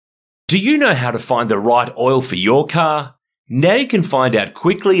Do you know how to find the right oil for your car? Now you can find out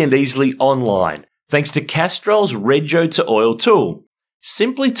quickly and easily online, thanks to Castrol's Rego to Oil tool.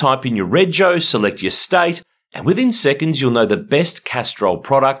 Simply type in your Rego, select your state, and within seconds you'll know the best Castrol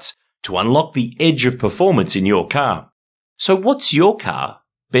products to unlock the edge of performance in your car. So what's your car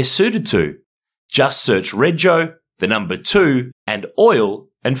best suited to? Just search Rego, the number 2, and oil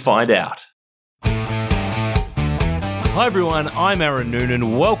and find out. Hi everyone, I'm Aaron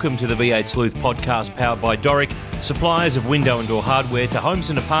Noonan. Welcome to the V8 Sleuth Podcast powered by Doric, suppliers of window and door hardware to homes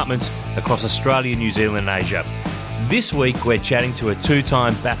and apartments across Australia, New Zealand and Asia. This week we're chatting to a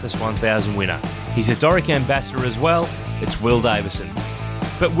 2-time Bathurst 1000 winner. He's a Doric ambassador as well. It's Will Davison.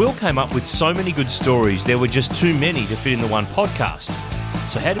 But Will came up with so many good stories, there were just too many to fit in the one podcast.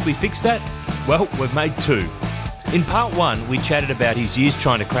 So how did we fix that? Well, we've made 2. In part 1, we chatted about his years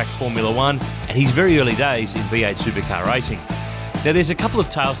trying to crack Formula 1 and his very early days in V8 supercar racing. Now there's a couple of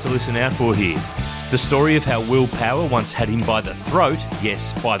tales to listen out for here. The story of how Will Power once had him by the throat,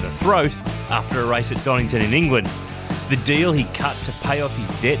 yes, by the throat, after a race at Donington in England. The deal he cut to pay off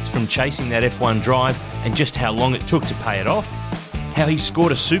his debts from chasing that F1 drive and just how long it took to pay it off. How he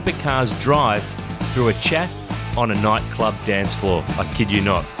scored a Supercars drive through a chat on a nightclub dance floor. I kid you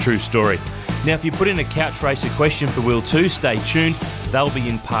not, true story. Now, if you put in a couch racer question for Will too, stay tuned. They'll be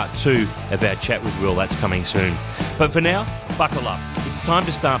in part 2 of our chat with Will. That's coming soon. But for now, buckle up. It's time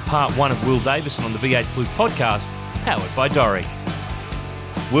to start part 1 of Will Davison on the V8 Sleuth Podcast, powered by Doric.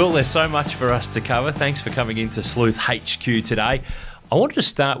 Will, there's so much for us to cover. Thanks for coming into Sleuth HQ today. I wanted to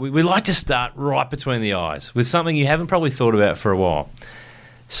start, we like to start right between the eyes with something you haven't probably thought about for a while.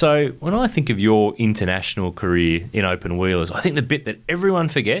 So when I think of your international career in open wheelers, I think the bit that everyone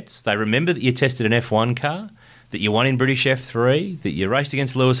forgets, they remember that you tested an F1 car, that you won in British F3, that you raced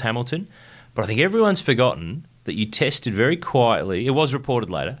against Lewis Hamilton, but I think everyone's forgotten that you tested very quietly, it was reported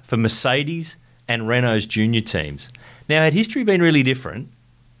later, for Mercedes and Renault's junior teams. Now, had history been really different,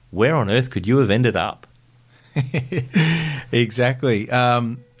 where on earth could you have ended up? Exactly.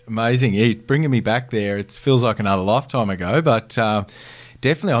 Amazing. Yeah, bringing me back there, it feels like another lifetime ago, but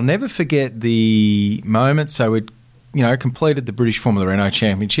definitely I'll never forget the moment. So we'd completed the British Formula Renault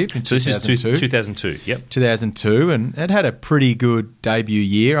Championship in 2002. This is 2002, yep. 2002, and it had a pretty good debut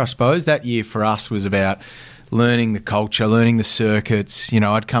year, I suppose. That year for us was about learning the culture, learning the circuits.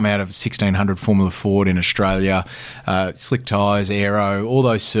 I'd come out of 1600 Formula Ford in Australia, slick tyres, aero, all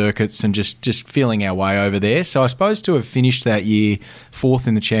those circuits, and just feeling our way over there. So I suppose to have finished that year 4th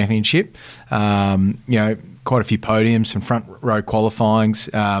in the championship, quite a few podiums, some front row qualifyings.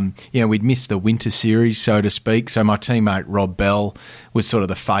 We'd missed the winter series, so to speak. So my teammate Rob Bell was sort of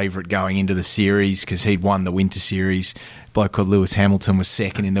the favourite going into the series because he'd won the winter series. A bloke called Lewis Hamilton was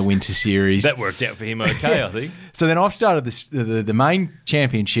second in the winter series. That worked out for him okay, I think. So then I've started the main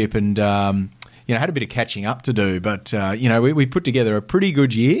championship and had a bit of catching up to do. But, we put together a pretty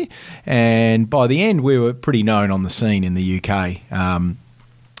good year. And by the end, we were pretty known on the scene in the UK.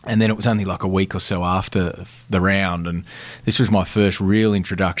 And then it was only like a week or so after the round, and this was my first real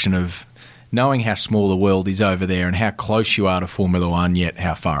introduction of knowing how small the world is over there and how close you are to Formula One, yet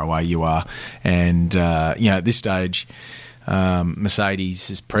how far away you are. And, at this stage,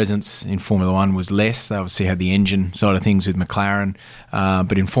 Mercedes' presence in Formula One was less. They obviously had the engine side of things with McLaren,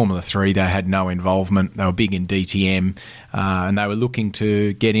 but in Formula 3 they had no involvement. They were big in DTM, and they were looking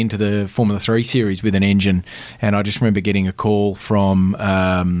to get into the Formula 3 series with an engine. And I just remember getting a call from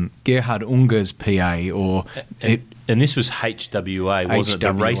Gerhard Unger's PA, and this was HWA, wasn't it?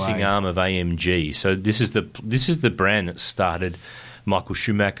 The racing arm of AMG. So this is the brand that started Michael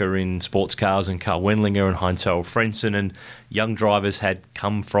Schumacher in sports cars and Carl Wendlinger and Heinz-Harald Frentzen, and young drivers had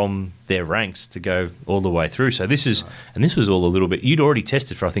come from their ranks to go all the way through. So this is, and this was all a little bit, you'd already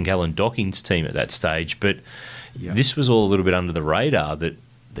tested for, I think, Alan Docking's team at that stage, but this was all a little bit under the radar that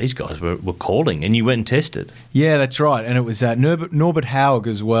these guys were calling, and you went and tested. Yeah, that's right. And it was Norbert Haug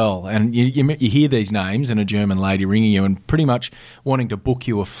as well. And you hear these names and a German lady ringing you and pretty much wanting to book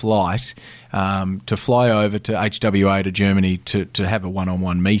you a flight to fly over to HWA to Germany to have a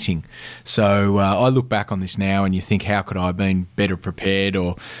one-on-one meeting. So I look back on this now and you think, how could I have been better prepared?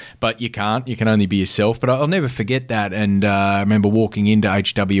 But you can't. You can only be yourself. But I'll never forget that. And I remember walking into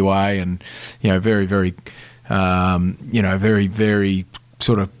HWA and, very, very, very, very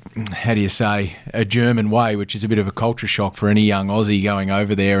sort of how do you say, a German way, which is a bit of a culture shock for any young Aussie going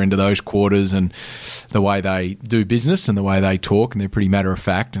over there into those quarters, and the way they do business and the way they talk, and they're pretty matter of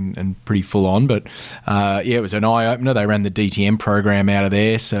fact and pretty full on. But it was an eye opener. They ran the DTM program out of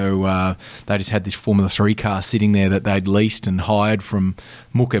there, so they just had this Formula 3 car sitting there that they'd leased and hired from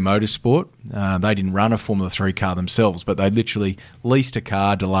Muka Motorsport. They didn't run a Formula 3 car themselves, but they literally leased a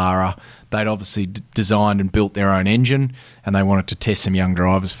car, Dallara. They'd obviously designed and built their own engine, and they wanted to test some young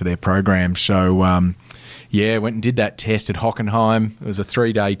drivers for their program. So, went and did that test at Hockenheim. It was a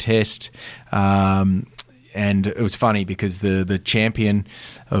 3-day test, and it was funny because the champion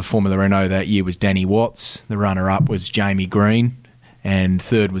of Formula Renault that year was Danny Watts. The runner-up was Jamie Green, and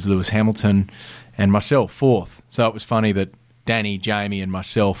third was Lewis Hamilton, and myself fourth. So it was funny that Danny, Jamie, and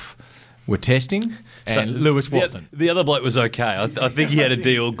myself were testing, and Lewis wasn't. The other bloke was okay. I think he had a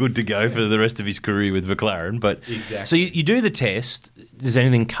deal good to go for the rest of his career with McLaren. But exactly. So you do the test. Does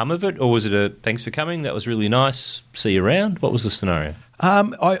anything come of it, or was it a thanks for coming? That was really nice. See you around. What was the scenario?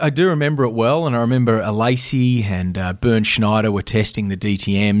 I do remember it well, and I remember Lacey and Bernd Schneider were testing the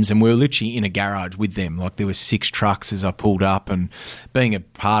DTMs, and we were literally in a garage with them. Like, there were 6 trucks as I pulled up, and being a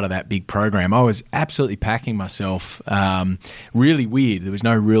part of that big program, I was absolutely packing myself. Really weird. There was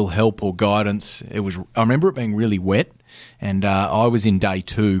no real help or guidance. I remember it being really wet, and I was in day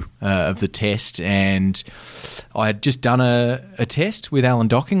 2 of the test, and I had just done a test with Alan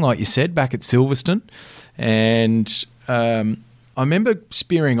Docking, like you said, back at Silverstone, and I remember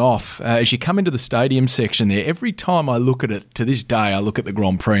spearing off as you come into the stadium section there. Every time I look at it, to this day, I look at the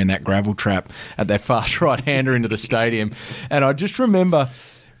Grand Prix and that gravel trap at that fast right-hander into the stadium. And I just remember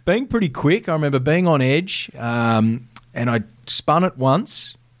being pretty quick. I remember being on edge, and I spun it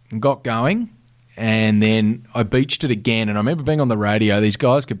once and got going, and then I beached it again. And I remember being on the radio. These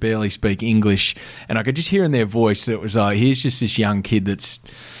guys could barely speak English, and I could just hear in their voice that it was like, here's just this young kid that's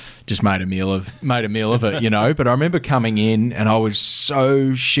just made a meal of it, you know. But I remember coming in and I was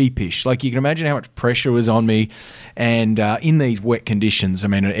so sheepish. Like, you can imagine how much pressure was on me. And in these wet conditions, I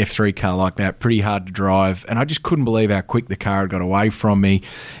mean, an F3 car like that, pretty hard to drive. And I just couldn't believe how quick the car had got away from me.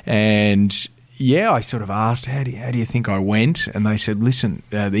 And I sort of asked, how do you think I went? And they said, listen,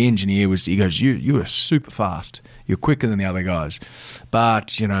 the engineer he goes, you were super fast. You're quicker than the other guys. But,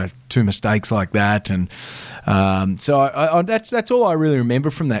 2 mistakes like that. And so that's all I really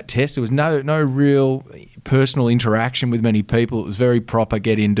remember from that test. There was no real personal interaction with many people. It was very proper,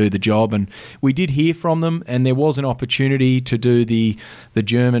 get in, do the job. And we did hear from them, and there was an opportunity to do the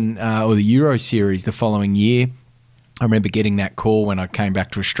German or the Euro Series the following year. I remember getting that call when I came back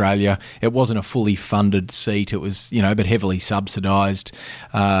to Australia. It wasn't a fully funded seat. It was, but heavily subsidised.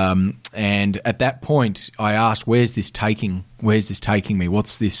 And at that point, I asked, where's this taking me?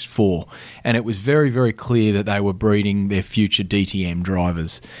 What's this for? And it was very, very clear that they were breeding their future DTM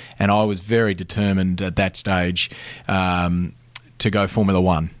drivers. And I was very determined at that stage to go Formula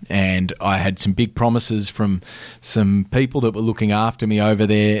 1. And I had some big promises from some people that were looking after me over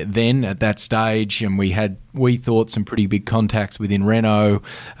there then at that stage, and we thought some pretty big contacts within Renault,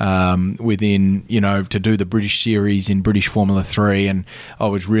 to do the British series in British Formula 3, and I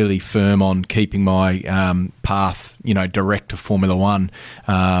was really firm on keeping my path, direct to Formula 1.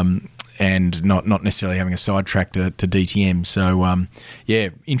 And not necessarily having a sidetrack to DTM. So,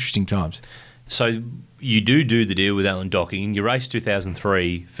 interesting times. So you do the deal with Alan Docking. You race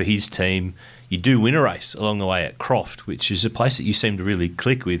 2003 for his team. You do win a race along the way at Croft, which is a place that you seem to really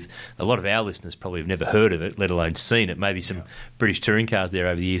click with. A lot of our listeners probably have never heard of it, let alone seen it. Maybe some British touring cars there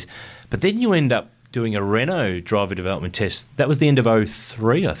over the years. But then you end up doing a Renault driver development test. That was the end of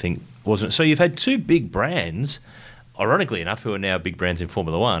 2003, I think, wasn't it? So you've had 2 big brands, ironically enough, who are now big brands in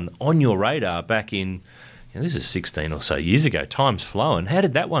Formula 1, on your radar back in... this is 16 or so years ago. Time's flown. How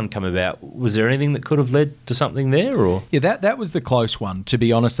did that one come about? Was there anything that could have led to something there? Or that was the close one, to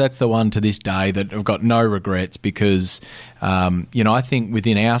be honest. That's the one to this day that I've got no regrets because, I think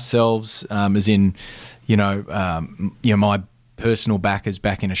within ourselves, as in, my personal backers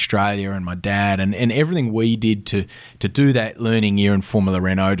back in Australia and my dad and everything we did to do that learning year in Formula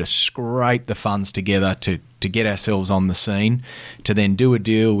Renault, to scrape the funds together to get ourselves on the scene, to then do a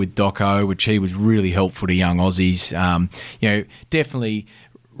deal with Doco, which he was really helpful to young Aussies. Definitely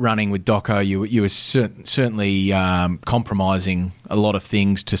running with Doco, you were certainly compromising a lot of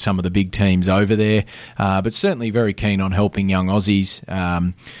things to some of the big teams over there, but certainly very keen on helping young Aussies.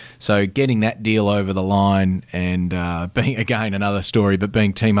 So getting that deal over the line and being, again, another story, but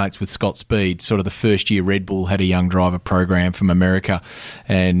being teammates with Scott Speed, sort of the first year Red Bull had a young driver program from America.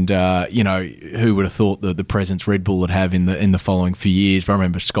 And, who would have thought the presence Red Bull would have in the following few years? But I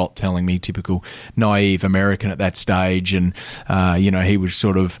remember Scott telling me, typical naive American at that stage. And, he was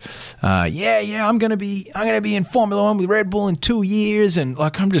sort of, I'm going to be in Formula One with Red Bull in 2 years. And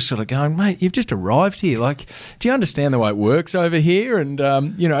like, I'm just sort of going, mate, you've just arrived here. Like, do you understand the way it works over here? And,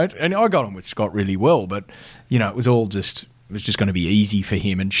 and I got on with Scott really well, but, it was all just... It was just going to be easy for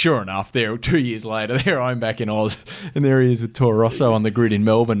him. And sure enough, 2 years later, there I'm back in Oz, and there he is with Toro Rosso on the grid in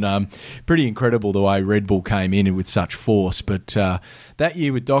Melbourne. Pretty incredible the way Red Bull came in with such force. But that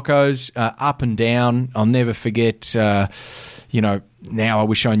year with Docos, up and down, I'll never forget, now I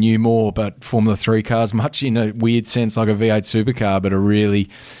wish I knew more, but Formula 3 cars, much in a weird sense like a V8 supercar, but a really,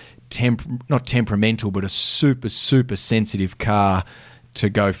 not temperamental, but a super, super sensitive car to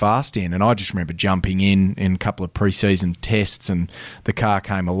go fast in. And I just remember jumping in a couple of pre-season tests, and the car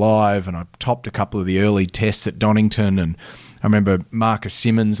came alive, and I topped a couple of the early tests at Donington. And I remember Marcus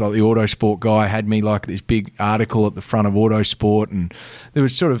Simmons, like the Autosport guy, had me like this big article at the front of Autosport, and there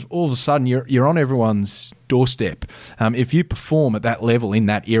was sort of all of a sudden you're on everyone's doorstep. If you perform at that level in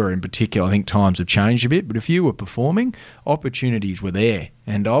that era in particular, I think times have changed a bit, but if you were performing, opportunities were there.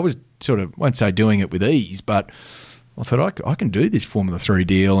 And I was sort of, I won't say doing it with ease, but I thought I can do this Formula 3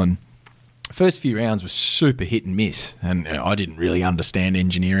 deal. And the first few rounds were super hit and miss, and I didn't really understand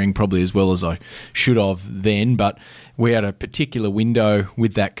engineering probably as well as I should have then, but we had a particular window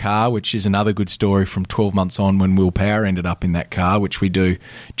with that car, which is another good story from 12 months on when Will Power ended up in that car, which we do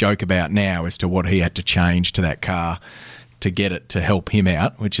joke about now as to what he had to change to that car to get it to help him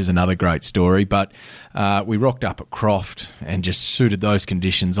out, which is another great story. But we rocked up at Croft and just suited those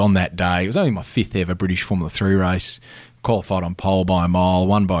conditions on that day. It was only my 5th ever British Formula 3 race, qualified on pole by a mile,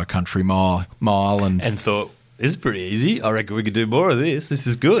 won by a country mile. And thought, this is pretty easy. I reckon we could do more of this. This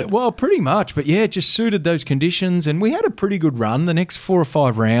is good. Well, pretty much. But yeah, it just suited those conditions. And we had a pretty good run the next 4 or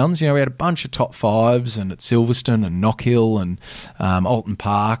 5 rounds. We had a bunch of top fives and at Silverstone and Knockhill and Alton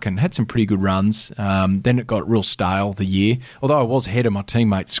Park, and had some pretty good runs. Then it got real stale the year. Although I was ahead of my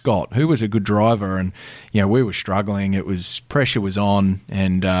teammate Scott, who was a good driver, and we were struggling. Pressure was on,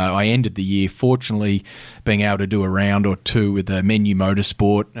 and I ended the year fortunately being able to do a round or two with the Menu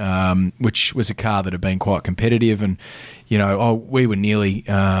Motorsport, which was a car that had been quite competitive. And we were nearly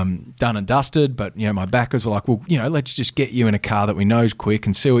done and dusted, but my backers were like, well, let's just get you in a car that we know is quick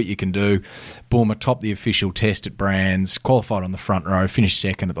and see what you can do. Boom, I topped the official test at Brands, qualified on the front row, finished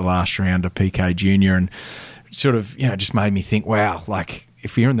second at the last round of PK Junior, and sort of just made me think, wow, like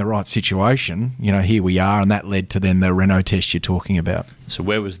if you're in the right situation, here we are. And that led to then the Renault test you're talking about. So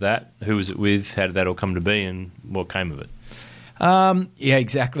where was that? Who was it with? How did that all come to be, and what came of it? Yeah,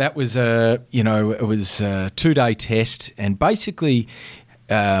 exactly. That was it was a 2-day test, and basically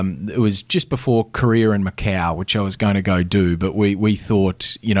it was just before Korea and Macau, which I was going to go do, but we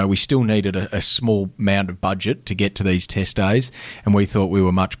thought, we still needed a small amount of budget to get to these test days, and we thought we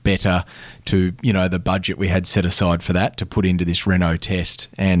were much better to, the budget we had set aside for that to put into this Renault test,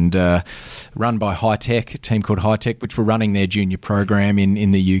 and run by Hi-Tech, a team called Hi-Tech, which were running their junior program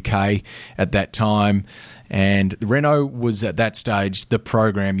in the UK at that time. And Renault was at that stage the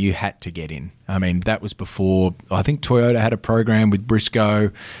program you had to get in. I mean, that was before, I think Toyota had a program with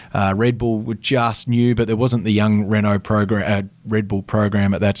Briscoe. Red Bull were just new, but there wasn't the young Red Bull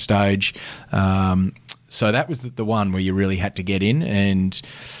program at that stage. So that was the one where you really had to get in. And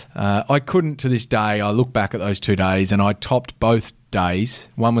I couldn't, to this day, I look back at those 2 days and I topped both days.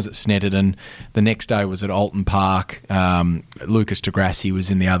 One was at Snetterton. The next day was at Alton Park. Lucas Degrassi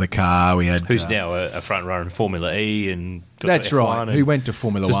was in the other car. We had who's now a front runner in Formula E, and that's F1, right. Who went to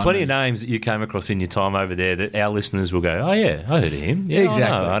Formula One. There's plenty of names that you came across in your time over there that our listeners will go, oh yeah, I heard of him. Yeah,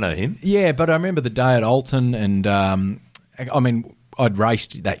 exactly. I know him. Yeah, but I remember the day at Alton, and I'd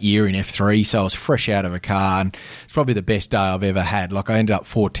raced that year in F3, so I was fresh out of a car, and it's probably the best day I've ever had. Like, I ended up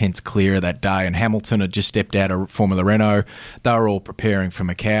 4/10 clear that day, and Hamilton had just stepped out of Formula Renault. They were all preparing for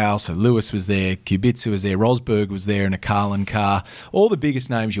Macau, so Lewis was there, Kubica was there, Rosberg was there in a Carlin car. All the biggest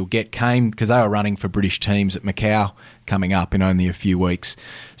names you'll get came because they were running for British teams at Macau coming up in only a few weeks.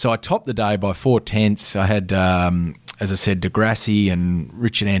 So I topped the day by 4/10. I had as I said, Degrassi and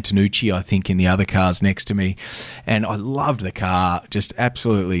Richard Antonucci, I think, in the other cars next to me. And I loved the car, just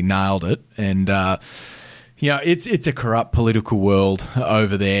absolutely nailed it. And, Yeah, it's a corrupt political world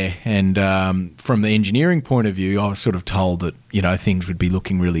over there, and from the engineering point of view, I was sort of told that things would be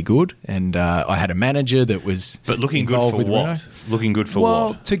looking really good, and I had a manager that was looking involved good for with what? Renault. Looking good for well,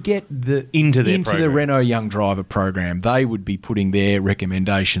 what? To get into the Renault Young Driver program, they would be putting their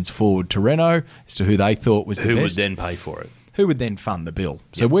recommendations forward to Renault as to who they thought was the best. Who would then pay for it? Who would then fund the bill.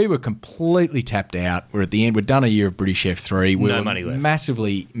 So we were completely tapped out. We're at the end. We'd done a year of British F3. We were money left.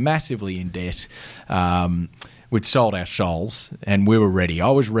 Massively in debt. We'd sold our souls, and we were ready. I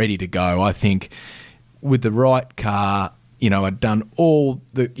was ready to go. I think with the right car, I'd done all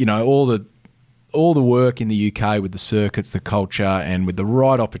the work in the UK with the circuits, the culture, and with the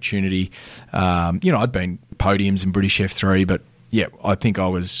right opportunity. I'd been podiums in British F3, but I think I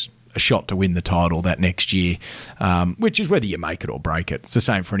was a shot to win the title that next year, which is whether you make it or break it. It's the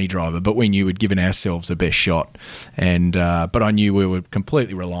same for any driver, but we knew we'd given ourselves the best shot, and but I knew we were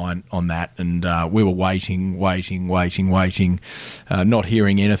completely reliant on that, and we were waiting, not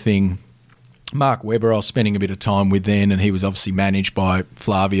hearing anything. Mark Webber, I was spending a bit of time with then, and he was obviously managed by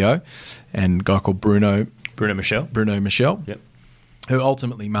Flavio and a guy called Bruno Michel. Yep. Who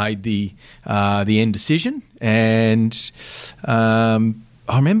ultimately made the end decision, and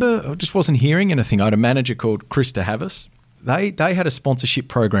I remember I just wasn't hearing anything. I had a manager called Chris de Havis. They had a sponsorship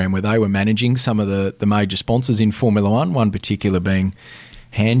program where they were managing some of the major sponsors in Formula One particular being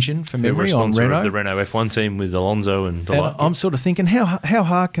Hanjin, from memory, on Renault. Of the Renault F1 team with Alonso and the like. I'm sort of thinking, how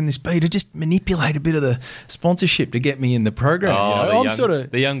hard can this be to just manipulate a bit of the sponsorship to get me in the program?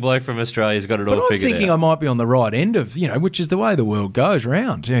 The young bloke from Australia's got it all figured out. I'm thinking I might be on the right end of, which is the way the world goes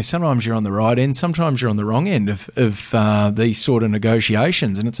round. Sometimes you're on the right end, sometimes you're on the wrong end of these sort of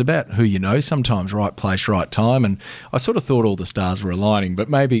negotiations, and it's about who you know. Sometimes right place, right time, and I sort of thought all the stars were aligning, but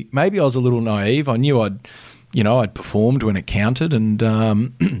maybe I was a little naive. I knew I'd performed when it counted, and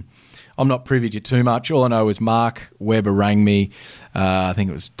I'm not privy to too much. All I know is Mark Webber rang me, I think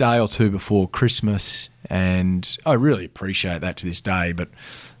it was a day or two before Christmas, and I really appreciate that to this day, but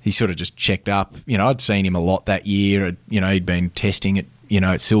he sort of just checked up. I'd seen him a lot that year. He'd been testing at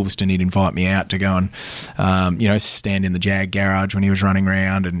Silverstone. He'd invite me out to go and, stand in the Jag garage when he was running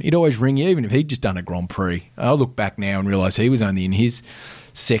around, and he'd always ring you, even if he'd just done a Grand Prix. I look back now and realise he was only in his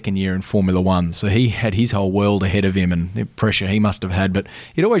second year in Formula One, so he had his whole world ahead of him and the pressure he must have had, but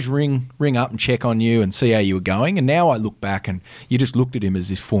he'd always ring up and check on you and see how you were going. And now I look back and you just looked at him as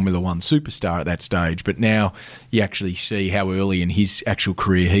this Formula One superstar at that stage, but now you actually see how early in his actual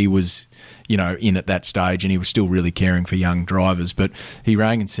career he was in at that stage, and he was still really caring for young drivers. But he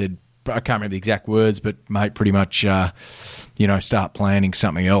rang and said, I can't remember the exact words, but mate, pretty much start planning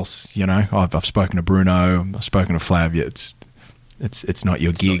something else. I've spoken to Bruno, I've spoken to Flavia. It's not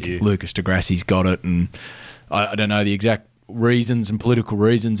your gig. Not you. Lucas de Grassi's got it, and I don't know the exact reasons and political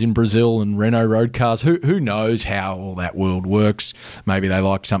reasons in Brazil and Renault road cars. Who knows how all that world works? Maybe they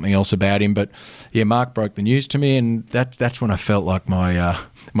liked something else about him, but Mark broke the news to me, and that's when I felt like my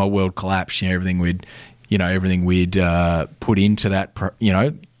world collapsed. Everything we'd put into that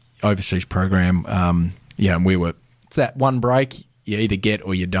overseas program. And we were, it's that one break. You either get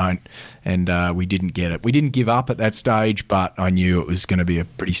or you don't, and we didn't get it. We didn't give up at that stage, but I knew it was going to be a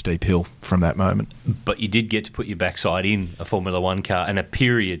pretty steep hill from that moment. But you did get to put your backside in a Formula One car and a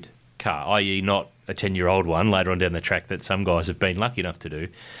period car, i.e. not a 10-year-old one later on down the track that some guys have been lucky enough to do.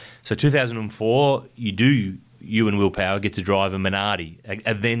 So 2004, you and Will Power get to drive a Minardi,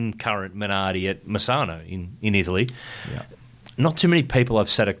 a then current Minardi at Misano in Italy. Yeah. Not too many people I've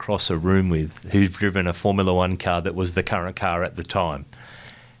sat across a room with who've driven a Formula One car that was the current car at the time.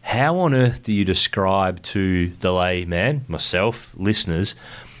 How on earth do you describe to the layman, myself, listeners,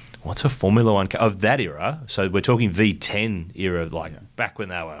 what's a Formula One car of that era? So we're talking V10 era, back when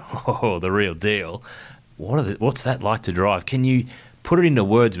they were the real deal. What's that like to drive? Can you put it into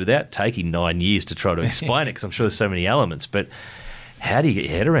words without taking 9 years to try to explain it? Because I'm sure there's so many elements. But how do you get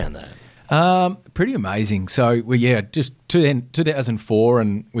your head around that? Pretty amazing. So, just 2004,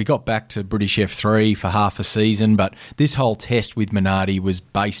 and we got back to British F3 for half a season, but this whole test with Minardi was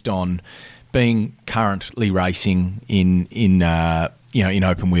based on being currently racing in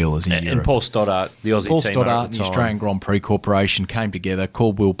open wheelers in Europe. And Paul Stoddart, the Aussie team at the time. And the Australian Grand Prix Corporation came together,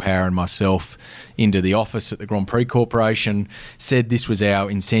 called Will Power and myself into the office at the Grand Prix Corporation, said this was our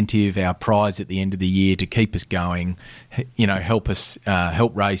incentive, our prize at the end of the year to keep us going, help us,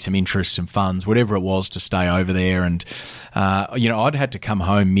 help raise some interest, some funds, whatever it was to stay over there. And, I'd had to come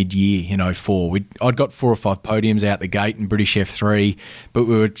home mid-year in 2004. I'd got 4 or 5 podiums out the gate in British F3, but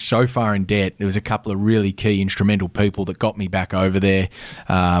we were so far in debt. There was a couple of really key instrumental people that got me back over there.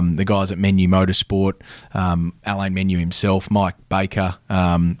 The guys at Menu Motorsport, Alain Menu himself, Mike Baker,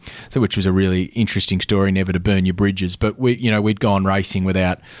 which was a really interesting story, never to burn your bridges. But we'd gone racing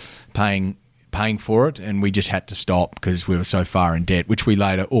without paying for it, and we just had to stop because we were so far in debt, which we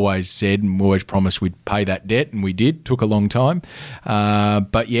later always said and always promised we'd pay that debt, and we did. Took a long time.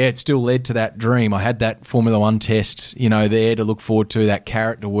 But yeah, it still led to that dream. I had that Formula One test, there to look forward to, that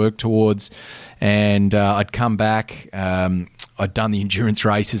carrot to work towards. And I'd come back. I'd done the endurance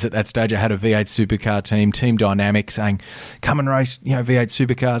races at that stage. I had a V8 Supercar team, Team Dynamik, saying, come and race, V8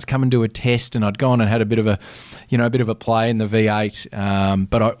 Supercars, come and do a test. And I'd gone and had a bit of a play in the V8.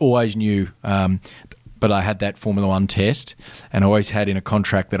 But I always knew, but I had that Formula One test, and I always had in a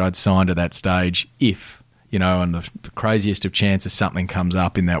contract that I'd signed at that stage, if, and the craziest of chances something comes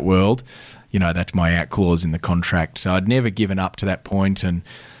up in that world, that's my out clause in the contract. So I'd never given up to that point, and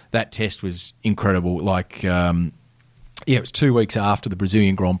that test was incredible. It was 2 weeks after the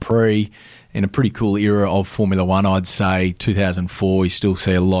Brazilian Grand Prix, in a pretty cool era of Formula One, I'd say. 2004, you still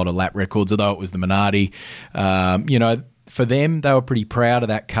see a lot of lap records, although it was the Minardi. For them, they were pretty proud of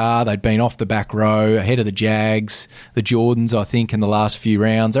that car. They'd been off the back row, ahead of the Jags, the Jordans, I think, in the last few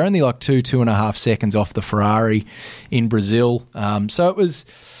rounds. They're only 2.5 seconds off the Ferrari in Brazil. So it was,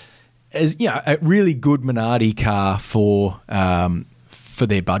 a really good Minardi car for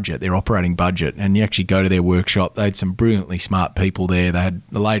their budget, their operating budget. And you actually go to their workshop, they had some brilliantly smart people there. They had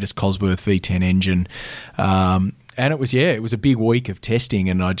the latest Cosworth V10 engine. And it was a big week of testing.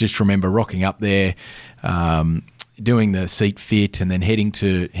 And I just remember rocking up there, doing the seat fit, and then heading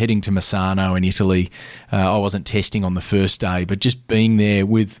to Misano in Italy. I wasn't testing on the first day, but just being there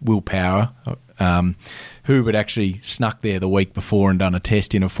with Will Power, who had actually snuck there the week before and done a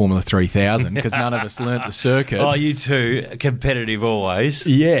test in a Formula 3000 because none of us learnt the circuit. Oh, you two, competitive always.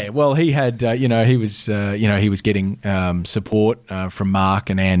 Yeah, well, he had, he was getting support from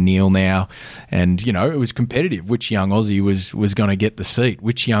Mark and Anne Neal now, and it was competitive. Which young Aussie was going to get the seat?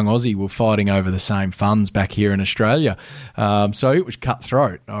 Which young Aussie were fighting over the same funds back here in Australia? So it was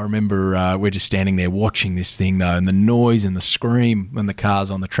cutthroat. I remember we're just standing there watching this thing though, and the noise and the scream when the car's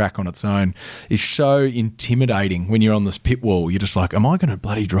on the track on its own is so intimidating when you're on this pit wall. You're just like, am I going to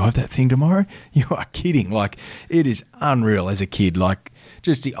bloody drive that thing tomorrow? You are kidding. It is unreal as a kid.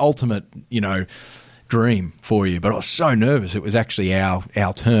 Just the ultimate, dream for you. But I was so nervous. It was actually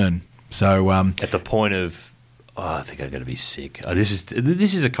our turn. So at the point of, I think I'm going to be sick.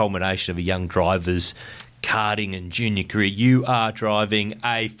 This is a culmination of a young driver's karting and junior career. You are driving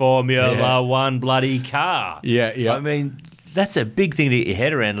a Formula One bloody car. Yeah. I mean, that's a big thing to get your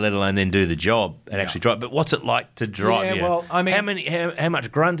head around, let alone then do the job and actually drive. But what's it like to drive? Yeah, well, I mean, how much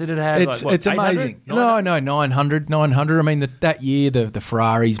grunt did it have? It's amazing. 900? No, 900. I mean, that year, the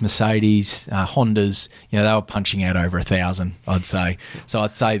Ferraris, Mercedes, Hondas, they were punching out over 1,000, I'd say. So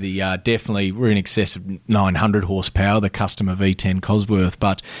I'd say definitely we're in excess of 900 horsepower, the customer V10 Cosworth.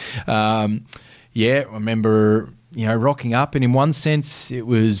 But I remember, rocking up, and in one sense, it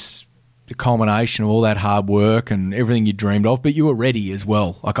was the culmination of all that hard work and everything you dreamed of, but you were ready as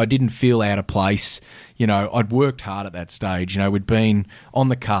well. I didn't feel out of place. I'd worked hard at that stage. We'd been on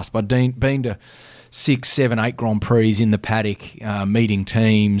the cusp. I'd been to 6, 7, 8 Grand Prix in the paddock, meeting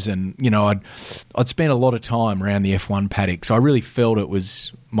teams, and I'd spent a lot of time around the F1 paddock, so I really felt it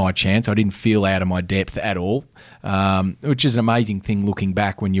was my chance. I didn't feel out of my depth at all, which is an amazing thing looking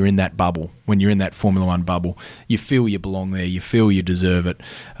back when you're in that bubble, when you're in that Formula One bubble. You feel you belong there, you feel you deserve it,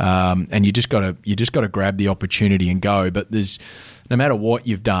 and you just got to grab the opportunity and go. But there's, no matter what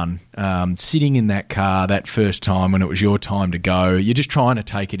you've done, sitting in that car that first time when it was your time to go, you're just trying to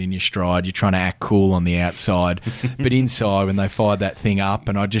take it in your stride. You're trying to act cool on the outside, but inside when they fired that thing up,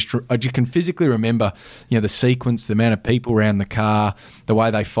 and I just can physically remember, the sequence, the amount of people around the car, the way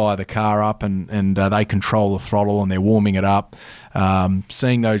they fire the car up, and they control the throttle and they're warming it up.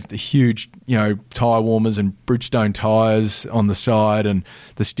 Seeing the huge, tyre warmers and Bridgestone tyres on the side and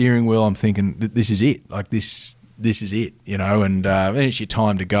the steering wheel, I'm thinking, this is it. This is it, and then it's your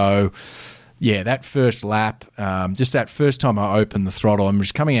time to go. Yeah, that first lap, just that first time I opened the throttle, I'm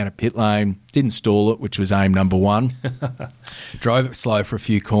just coming out of pit lane, didn't stall it, which was aim number one. Drove it slow for a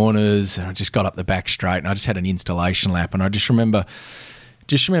few corners, and I just got up the back straight, and I just had an installation lap, and I just remember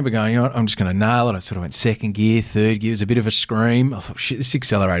going, I'm just going to nail it. I sort of went second gear, third gear. It was a bit of a scream. I thought, shit, this is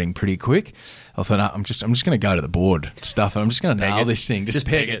accelerating pretty quick. I thought, no, I'm just going to go to the board stuff, and I'm just going to nail this thing. Just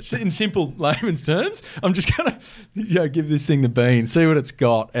peg it. In simple layman's terms, I'm just going to give this thing the bean, see what it's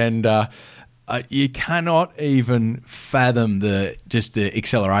got. And you cannot even fathom the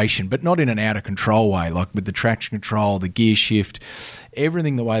acceleration, but not in an out of control way, like with the traction control, the gear shift.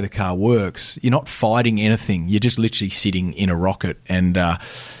 everything the way the car works, you're not fighting anything. You're just literally sitting in a rocket. And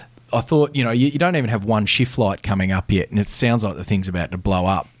I thought, you don't even have one shift light coming up yet, and it sounds like the thing's about to blow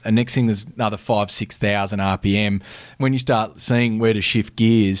up. And next thing, there's another 5,000-6,000 RPM. When you start seeing where to shift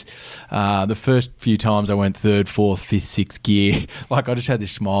gears, the first few times I went third, fourth, fifth, sixth gear, like I just had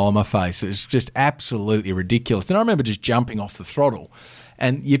this smile on my face. It was just absolutely ridiculous. And I remember just jumping off the throttle,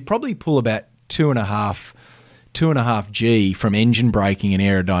 and you'd probably pull about 2.5 G from engine braking and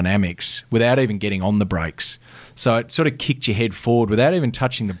aerodynamics without even getting on the brakes. So it sort of kicked your head forward without even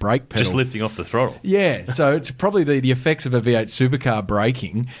touching the brake pedal. Just lifting off the throttle. Yeah, so it's probably the effects of a V8 supercar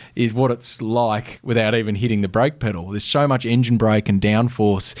braking is what it's like without even hitting the brake pedal. There's so much engine brake and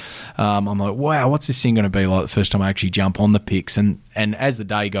downforce. I'm like, wow, what's this thing going to be like the first time I actually jump on the picks? And as the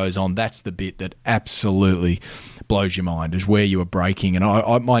day goes on, that's the bit that absolutely blows your mind, is where you were braking.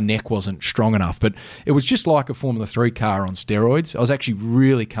 And my neck wasn't strong enough, but it was just like a Formula 3 car on steroids. I was actually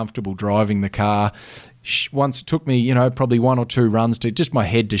really comfortable driving the car. Once it took me, probably one or two runs to just my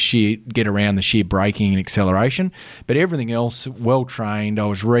head to get around the sheer braking and acceleration. But everything else, well trained. I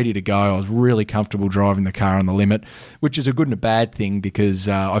was ready to go. I was really comfortable driving the car on the limit, which is a good and a bad thing because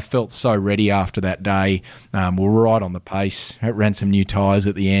I felt so ready after that day. We were right on the pace. Ran some new tyres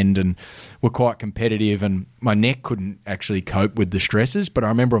at the end and were quite competitive. And my neck couldn't actually cope with the stresses. But I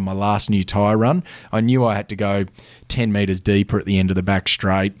remember on my last new tyre run, I knew I had to go 10 metres deeper at the end of the back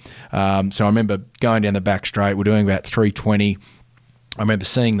straight. So I remember going down the back straight. We're doing about 320. I remember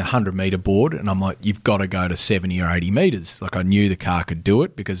seeing the 100-metre board, and I'm like, you've got to go to 70 or 80 metres. Like, I knew the car could do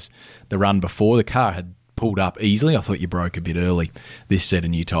it because the run before, the car had pulled up easily. I thought you broke a bit early. This set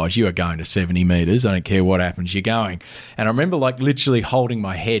of new tyres, you are going to 70 metres. I don't care what happens, you're going. And I remember literally holding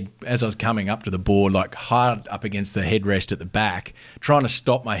my head as I was coming up to the board, hard up against the headrest at the back, trying to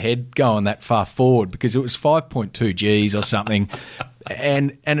stop my head going that far forward because it was 5.2 Gs or something.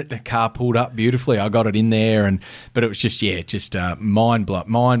 And the car pulled up beautifully. I got it in there, but it was just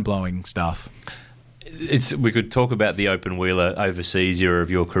mind-blowing stuff. We could talk about the open wheeler overseas era of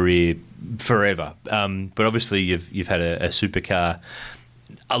your career forever, but obviously you've had a supercar,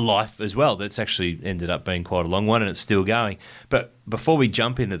 a life as well that's actually ended up being quite a long one, and it's still going. But before we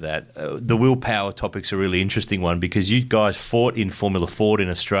jump into that, the willpower topic's a really interesting one because you guys fought in Formula Ford in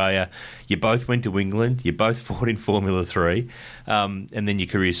Australia. You both went to England. You both fought in Formula 3, and then your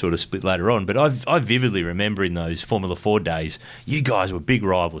career sort of split later on. But I vividly remember in those Formula 4 days, you guys were big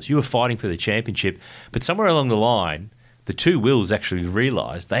rivals. You were fighting for the championship, but somewhere along the line, the two Wills actually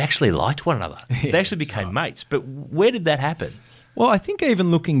realised they actually liked one another. Yeah, they actually became mates. But where did that happen? Well, I think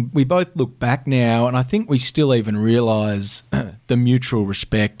we both look back now, and I think we still even realise the mutual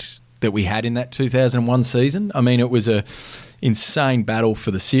respect that we had in that 2001 season. I mean, it was a insane battle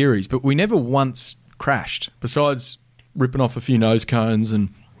for the series, but we never once crashed. Besides ripping off a few nose cones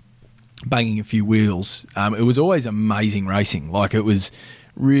and banging a few wheels, it was always amazing racing. It was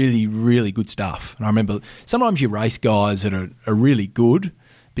really, really good stuff. And I remember sometimes you race guys that are really good,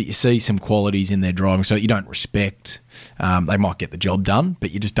 but you see some qualities in their driving, so you don't respect. They might get the job done,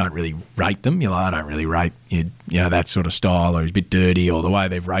 but you just don't really rate them. You're like, I don't really rate that sort of style, or he's a bit dirty, or the way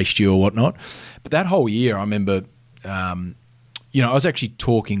they've raced you, or whatnot. But that whole year, I remember, I was actually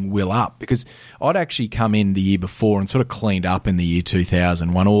talking Will up because I'd actually come in the year before and sort of cleaned up in the year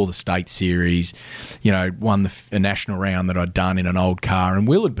 2000, won all the state series, won a national round that I'd done in an old car. And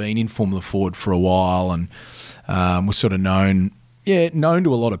Will had been in Formula Ford for a while and was sort of known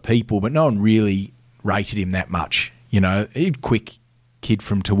to a lot of people, but no one really rated him that much. He's a quick kid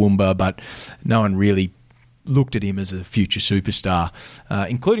from Toowoomba, but no one really looked at him as a future superstar,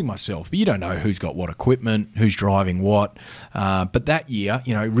 including myself. But you don't know who's got what equipment, who's driving what. But that year,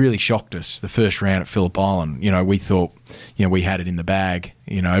 it really shocked us. The first round at Phillip Island, we thought, we had it in the bag,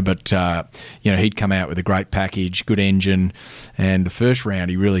 but, he'd come out with a great package, good engine. And the first round,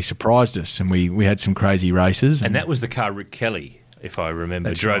 he really surprised us. And we had some crazy races. And that was the car Rick Kelly, if I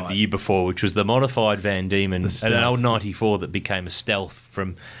remember, drove the year before, which was the modified Van Diemen, an old 94 that became a Stealth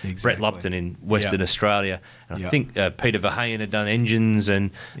from Brett Lupton in Western Australia. And I think Peter Verheyen had done engines,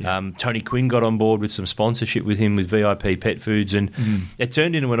 and Tony Quinn got on board with some sponsorship with him with VIP Pet Foods, and it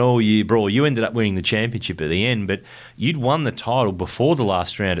turned into an all-year brawl. You ended up winning the championship at the end, but you'd won the title before the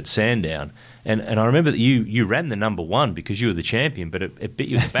last round at Sandown. And I remember that you ran the number one because you were the champion, but it bit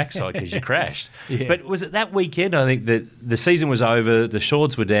you in the backside because you crashed. Yeah. But was it that weekend, I think, that the season was over, the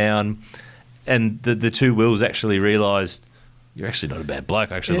shorts were down, and the two Wills actually realised, you're actually not a bad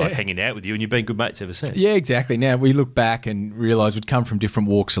bloke. I actually like hanging out with you, and you've been good mates ever since. Yeah, exactly. Now, we look back and realise we'd come from different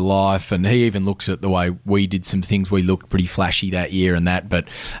walks of life, and he even looks at the way we did some things. We looked pretty flashy that year and that, but,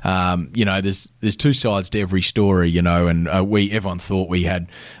 there's two sides to every story, and everyone thought we had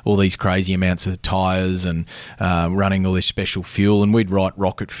all these crazy amounts of tyres and running all this special fuel, and we'd write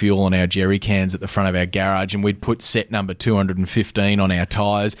rocket fuel on our jerry cans at the front of our garage, and we'd put set number 215 on our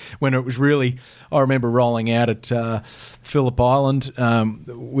tyres, when it was really... I remember rolling out at Phillip Island.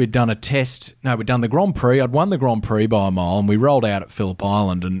 We'd done the Grand Prix. I'd won the Grand Prix by a mile, and we rolled out at Phillip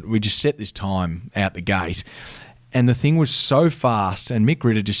Island, and we just set this time out the gate. And the thing was so fast, and Mick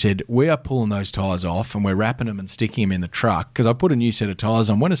Ritter just said, we are pulling those tyres off and we're wrapping them and sticking them in the truck, because I put a new set of tyres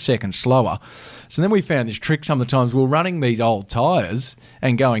on, went a second slower. So then we found this trick some of the times. We're running these old tyres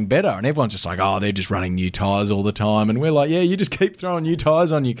and going better, and everyone's just like, oh, they're just running new tyres all the time. And we're like, yeah, you just keep throwing new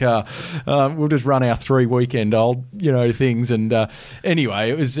tyres on your car. We'll just run our 3-weekend-old, things. And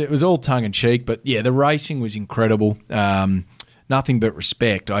anyway, it was all tongue-in-cheek, but yeah, the racing was incredible. Nothing but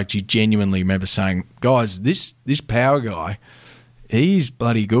respect. I actually genuinely remember saying, guys, this power guy, he's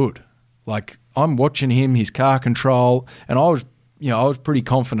bloody good. Like, I'm watching him, his car control, and I was pretty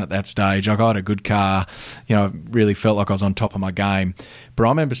confident at that stage. I got a good car, really felt like I was on top of my game. But I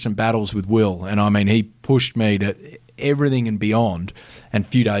remember some battles with Will, and he pushed me to everything and beyond. And a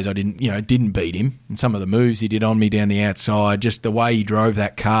few days I didn't beat him. And some of the moves he did on me down the outside, just the way he drove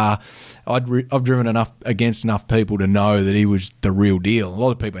that car, I've driven against enough people to know that he was the real deal. A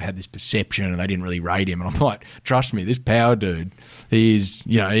lot of people had this perception and they didn't really rate him. And I'm like, trust me, this power dude, he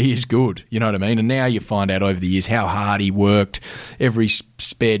is good. You know what I mean? And now you find out over the years how hard he worked. Every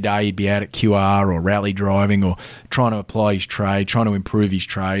spare day he'd be out at QR or rally driving or trying to apply his trade, trying to improve his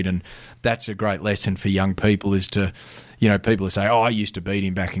trade. And that's a great lesson for young people, is to, people who say, oh, I used to beat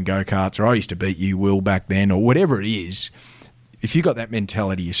him back in go-karts, or I used to beat you, Will, back then, or whatever it is. If you got that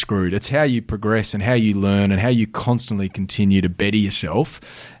mentality, you're screwed. It's how you progress and how you learn and how you constantly continue to better yourself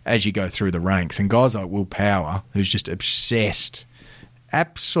as you go through the ranks. And guys like Will Power, who's just obsessed,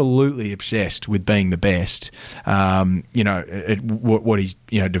 absolutely obsessed with being the best, what he's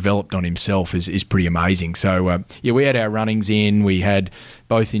developed on himself is pretty amazing. So we had our runnings in. We had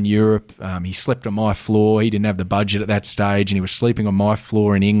both in Europe. He slept on my floor. He didn't have the budget at that stage, and he was sleeping on my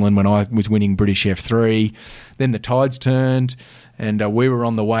floor in England when I was winning British F3. Then the tides turned, and we were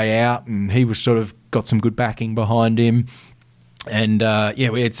on the way out, and he was sort of got some good backing behind him. And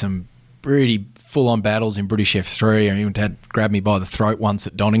we had some pretty full-on battles in British F3. He had grabbed me by the throat once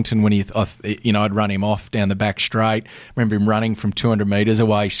at Donington when I'd run him off down the back straight. Remember him running from 200 metres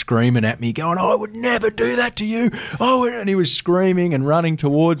away, screaming at me, going, "Oh, I would never do that to you!" And he was screaming and running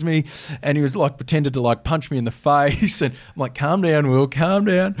towards me, and he was pretended to punch me in the face. And I'm like, "Calm down, Will, calm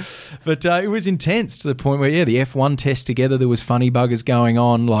down." But it was intense to the point where, the F1 test together, there was funny buggers going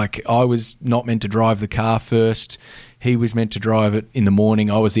on. I was not meant to drive the car first. He was meant to drive it in the morning.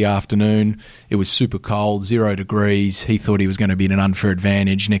 I was the afternoon. It was super cold, 0 degrees. He thought he was going to be in an unfair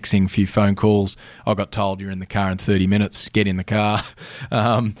advantage. Next thing, a few phone calls. I got told, "You're in the car in 30 minutes. Get in the car."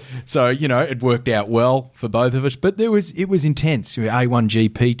 It worked out well for both of us. But it was intense. We had A1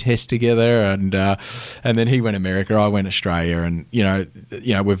 GP test together, and then he went America, I went Australia, and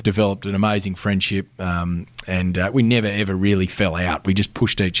we've developed an amazing friendship. And we never ever really fell out. We just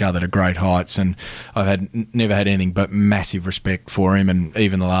pushed each other to great heights, and I've never had anything but massive respect for him. And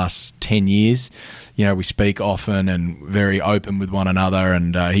even the last 10 years, we speak often and very open with one another,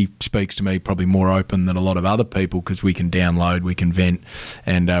 and he speaks to me probably more open than a lot of other people, because we can download, we can vent,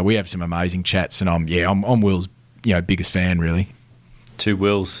 and we have some amazing chats. And I'm Will's biggest fan, really. 2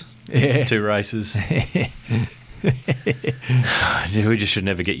 Wills, 2 races. We just should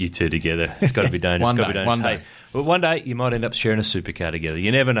never get you two together. It's got to be done. One day you might end up sharing a supercar together.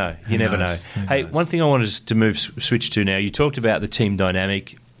 You never know. You never know. Hey, one thing I wanted to switch to now. You talked about the team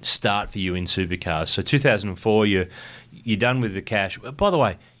dynamic start for you in supercars. So 2004, you're done with the cash. By the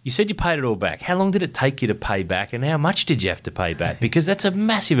way, you said you paid it all back. How long did it take you to pay back, and how much did you have to pay back? Because that's a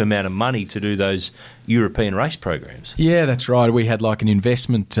massive amount of money to do those European race programs. Yeah, that's right. We had an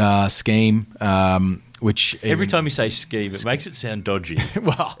investment scheme. Which every time you say scheme, it makes it sound dodgy.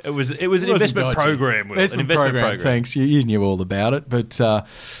 Well, it was an investment program. Investment program. Thanks. You knew all about it, but had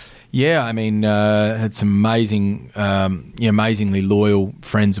some amazingly loyal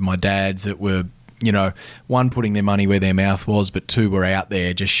friends of my dad's that were, one, putting their money where their mouth was, but 2 were out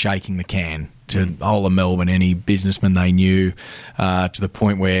there just shaking the can to the whole of Melbourne, any businessman they knew, to the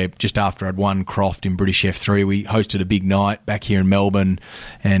point where just after I'd won Croft in British F3, we hosted a big night back here in Melbourne,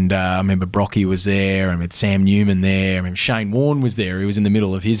 and I remember Brocky was there, I remember Sam Newman there, I remember Shane Warne was there. He was in the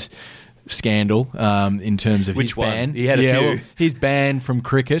middle of his scandal in terms of Which his one? ban. He had a few. Well, his ban from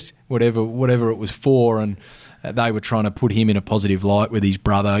cricket, whatever it was for, and they were trying to put him in a positive light with his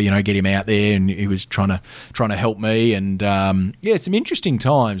brother, get him out there, and he was trying to help me, and some interesting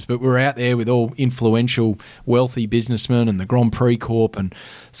times. But we were out there with all influential, wealthy businessmen and the Grand Prix Corp, and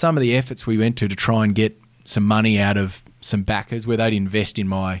some of the efforts we went to try and get some money out of some backers where they'd invest in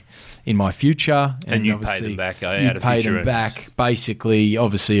my future, and you pay them back. You pay them back. Basically,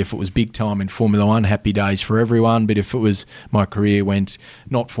 obviously, if it was big time in Formula One, happy days for everyone. But if it was my career went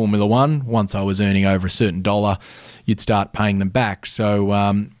not Formula One, once I was earning over a certain dollar, you'd start paying them back.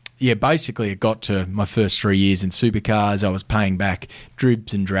 So basically, it got to my first 3 years in Supercars. I was paying back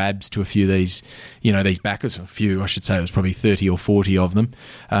dribs and drabs to a few of these, these backers. A few, I should say, it was probably 30 or 40 of them.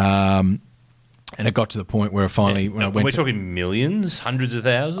 And it got to the point where finally, when I went, we're talking millions, hundreds of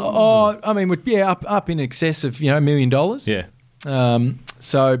thousands. Up in excess of $1 million. Yeah.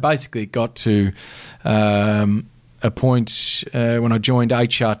 So basically, it got to a point when I joined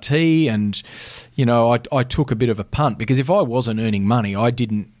HRT, and I took a bit of a punt, because if I wasn't earning money, I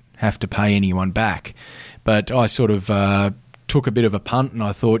didn't have to pay anyone back. But I sort of took a bit of a punt, and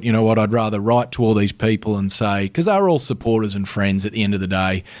I thought, you know what, I'd rather write to all these people and say, because they were all supporters and friends at the end of the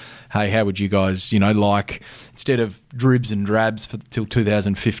day, hey, how would you guys, instead of dribs and drabs till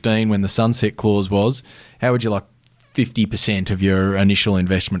 2015 when the sunset clause was, how would you like 50% of your initial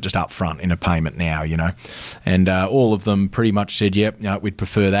investment just up front in a payment now, And all of them pretty much said, yep, we'd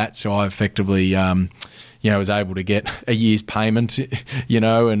prefer that. So I effectively, was able to get a year's payment,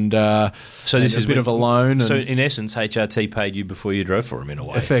 and so this is a bit of a loan. So in essence, HRT paid you before you drove for them in a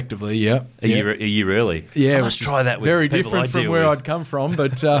way. Effectively, yeah. A year early. Yeah, I must try that with very people different from where I'd come from.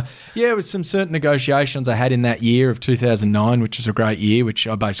 But it was some certain negotiations I had in that year of 2009, which was a great year, which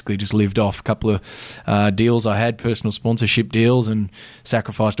I basically just lived off a couple of deals I had, personal sponsorship deals, and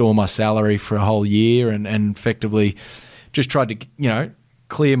sacrificed all my salary for a whole year, and effectively just tried to,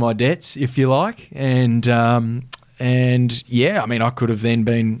 clear my debts, if you like, and I could have then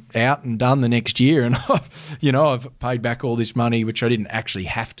been out and done the next year, and I've paid back all this money, which I didn't actually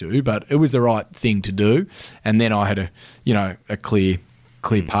have to, but it was the right thing to do. And then I had a clear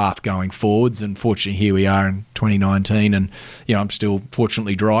path going forwards, and fortunately here we are in 2019, and I'm still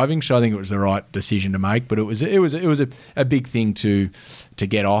fortunately driving, so I think it was the right decision to make. But it was a big thing to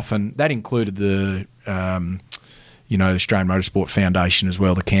get off, and that included the the Australian Motorsport Foundation as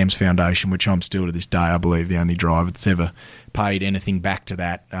well, the CAMS Foundation, which I'm still to this day, I believe, the only driver that's ever paid anything back to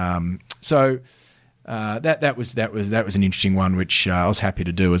that. That was an interesting one, which I was happy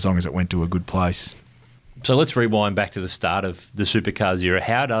to do as long as it went to a good place. So let's rewind back to the start of the Supercars era.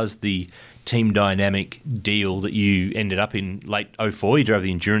 How does the Team Dynamik deal that you ended up in late 2004, you drove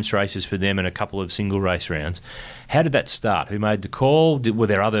the endurance races for them and a couple of single race rounds. How did that start? Who made the call? Were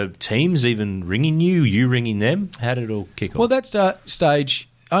there other teams even ringing you ringing them? How did it all kick off? Well, that stage,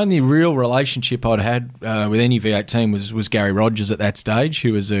 only real relationship I'd had with any V8 team was Gary Rogers at that stage,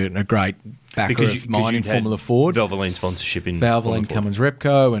 who was a great backer of mine in Formula Ford. Valvoline sponsorship in Valvoline, Cummins,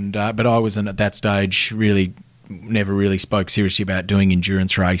 Repco, and but I wasn't at that stage really. Never really spoke seriously about doing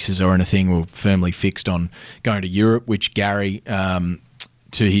endurance races or anything. We were firmly fixed on going to Europe, which Gary, to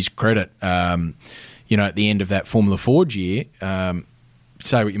his credit, at the end of that Formula Ford year,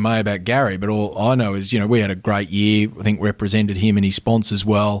 say what you may about Gary, but all I know is, we had a great year. I think represented him and his sponsors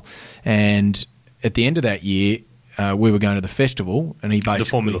well. And at the end of that year, we were going to the festival, and he basically... The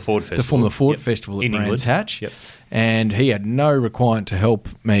Formula Ford Festival at Brands Hatch. Yep. And he had no requirement to help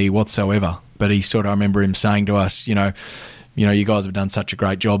me whatsoever. But he I remember him saying to us, you guys have done such a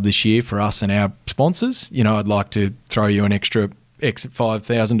great job this year for us and our sponsors. I'd like to throw you an extra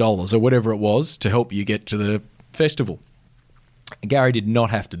 $5,000 or whatever it was to help you get to the festival. Gary did not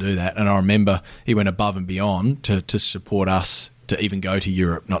have to do that, and I remember he went above and beyond to support us to even go to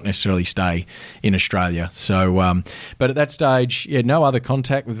Europe, not necessarily stay in Australia. So, but at that stage, he had no other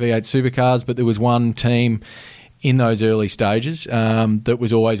contact with V8 Supercars, but there was one team in those early stages that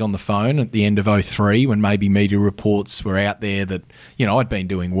was always on the phone at the end of 2003 when maybe media reports were out there that, I'd been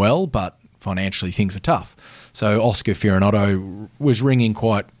doing well, but financially things were tough. So Oscar Fiorinato was ringing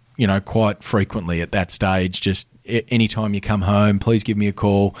quite frequently at that stage, just anytime you come home, please give me a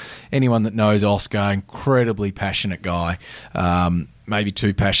call. Anyone that knows Oscar, incredibly passionate guy, maybe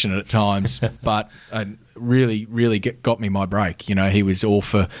too passionate at times, but really got me my break. He was all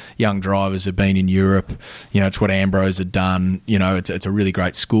for young drivers who've been in Europe. It's what Ambrose had done. It's a really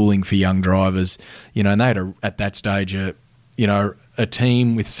great schooling for young drivers. And they had at that stage a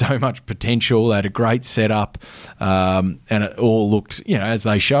team with so much potential. They had a great setup, and it all looked, as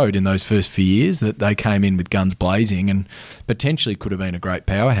they showed in those first few years, that they came in with guns blazing and potentially could have been a great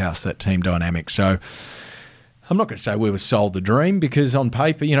powerhouse, that team Dynamik. So I'm not going to say we were sold the dream, because on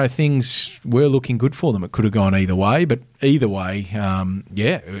paper, things were looking good for them. It could have gone either way, but either way,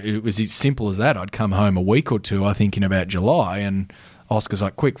 it was as simple as that. I'd come home a week or two, I think, in about July, and Oscar's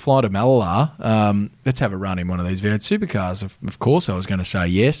like, quick, fly to Malala, let's have a run in one of these V8 Supercars. Of course I was going to say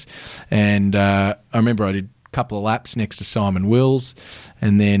yes. And I remember I did a couple of laps next to Simon Wills,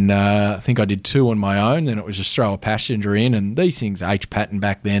 and then I think I did 2 on my own. Then it was just throw a passenger in, and these things, H-pattern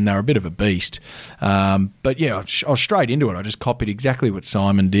back then, they were a bit of a beast. But yeah, I was straight into it. I just copied exactly what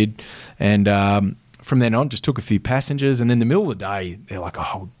Simon did, and from then on, just took a few passengers, and then in the middle of the day, they're like,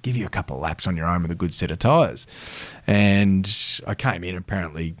 oh, we'll give you a couple of laps on your own with a good set of tyres. And I came in and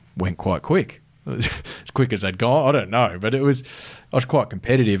apparently went quite quick. As quick as I'd gone, I don't know. But I was quite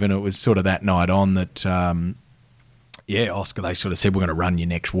competitive, and it was sort of that night on that, Oscar, they sort of said, we're going to run you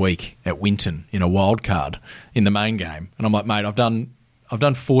next week at Winton in a wild card in the main game. And I'm like, mate, I've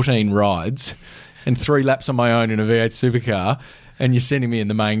done 14 rides and 3 laps on my own in a V8 supercar, and you're sending me in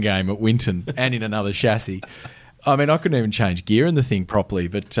the main game at Winton and in another chassis. I mean, I couldn't even change gear in the thing properly.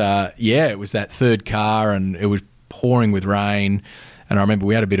 But, it was that third car, and it was pouring with rain. And I remember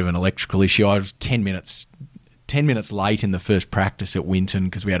we had a bit of an electrical issue. I was 10 minutes late in the first practice at Winton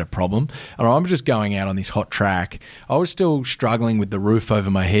because we had a problem. And I remember just going out on this hot track. I was still struggling with the roof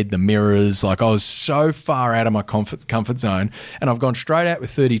over my head, the mirrors. Like, I was so far out of my comfort zone. And I've gone straight out with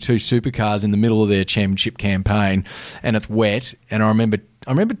 32 supercars in the middle of their championship campaign, and it's wet. And I remember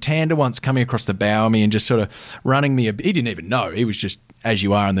Tander once coming across the bow of me and just sort of running me. He didn't even know. He was just, as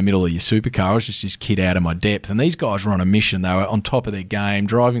you are in the middle of your supercar, I was just this kid out of my depth. And these guys were on a mission. They were on top of their game,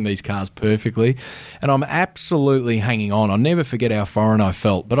 driving these cars perfectly. And I'm absolutely hanging on. I'll never forget how foreign I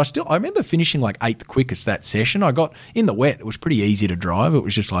felt. But I remember finishing like 8th quickest that session. I got in the wet. It was pretty easy to drive. It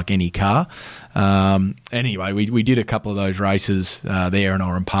was just like any car. Anyway, we did a couple of those races there in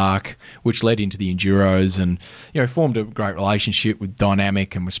Donington Park, which led into the Enduros, and formed a great relationship with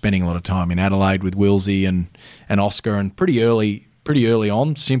Dynamik, and was spending a lot of time in Adelaide with Willsey and Oscar. And pretty early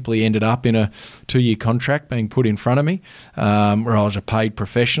on, simply ended up in a 2-year contract being put in front of me, where I was a paid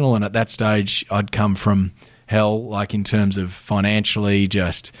professional. And at that stage, I'd come from hell, like in terms of financially,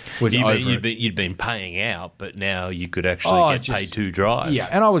 just was over it. You'd been paying out, but now you could actually get paid to drive. Yeah,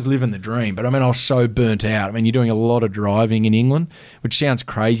 and I was living the dream. But I mean, I was so burnt out. I mean, you're doing a lot of driving in England, which sounds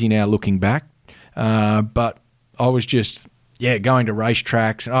crazy now looking back. But I was just... going to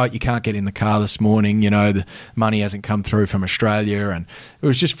racetracks. Oh, you can't get in the car this morning. The money hasn't come through from Australia. And it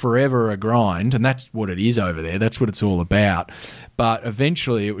was just forever a grind. And that's what it is over there. That's what it's all about. But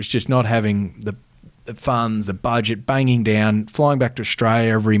eventually it was just not having the funds, the budget, banging down, flying back to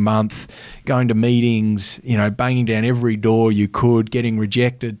Australia every month, going to meetings, banging down every door you could, getting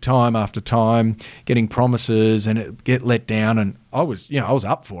rejected time after time, getting promises, and it get let down. And I was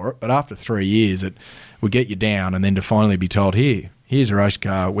up for it. But after 3 years, it would get you down, and then to finally be told, here's a race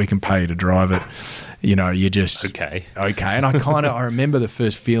car, we can pay you to drive it. You're just... Okay. And I remember the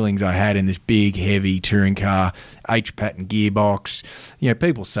first feelings I had in this big, heavy touring car, H-pattern gearbox.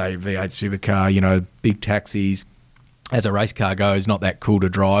 People say V8 supercar, big taxis. As a race car goes, not that cool to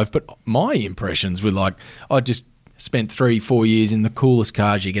drive. But my impressions were like, I just spent 3-4 years in the coolest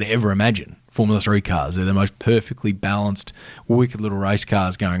cars you could ever imagine. Formula 3 cars. They're the most perfectly balanced, wicked little race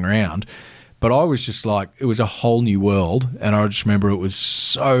cars going around. But I was just like, it was a whole new world, and I just remember it was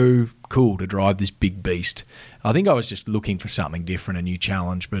so cool to drive this big beast. I think I was just looking for something different, a new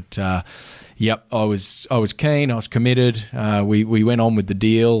challenge. But I was keen, I was committed. We went on with the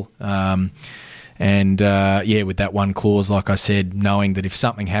deal, with that one clause, like I said, knowing that if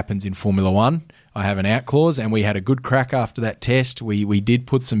something happens in Formula One, I have an out clause, and we had a good crack after that test. We did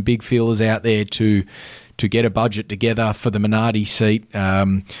put some big feelers out there to get a budget together for the Minardi seat.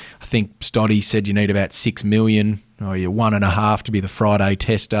 I think Stoddy said you need about $6 million, or you're $1.5 million to be the Friday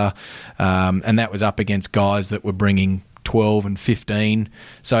tester, and that was up against guys that were bringing 12 and 15.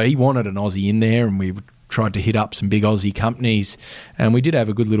 So he wanted an Aussie in there, and we tried to hit up some big Aussie companies, and we did have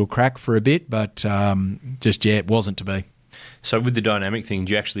a good little crack for a bit, but it wasn't to be. So with the Dynamik thing,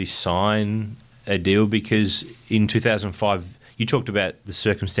 did you actually sign a deal? Because in 2005, you talked about the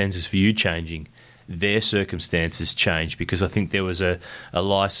circumstances for you changing. Their circumstances changed because I think there was a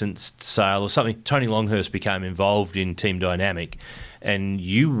licensed sale or something. Tony Longhurst became involved in Team Dynamik, and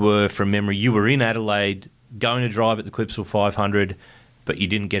you were, from memory, in Adelaide going to drive at the Clipsal 500, but you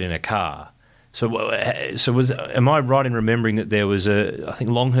didn't get in a car. Am I right in remembering that there was I think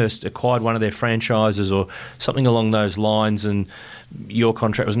Longhurst acquired one of their franchises or something along those lines, and your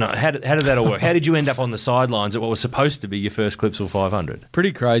contract was not? How did that all work? How did you end up on the sidelines at what was supposed to be your first Clipsal 500?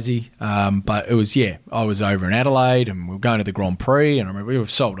 Pretty crazy, but it was, I was over in Adelaide and we were going to the Grand Prix, and I remember we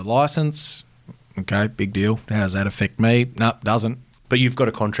sold a licence. Okay, big deal. How does that affect me? No, doesn't. But you've got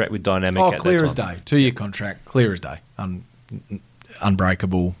a contract with Dynamik at that time. Clear as day. 2-year contract, clear as day.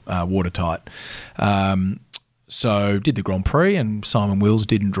 Unbreakable, watertight. So did the Grand Prix, and Simon Wills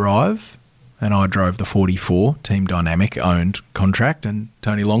didn't drive, and I drove the 44, Team Dynamik owned contract, and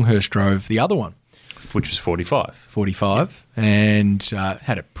Tony Longhurst drove the other one. Which was 45. 45, yep. And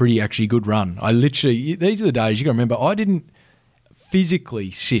had a pretty actually good run. I literally, these are the days, you got to remember, I didn't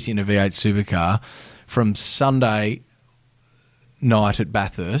physically sit in a V8 supercar from Sunday night at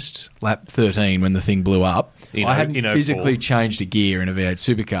Bathurst, lap 13 when the thing blew up. I hadn't physically changed a gear in a V8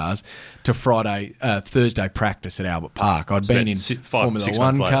 supercars to Thursday practice at Albert Park. I'd been in Formula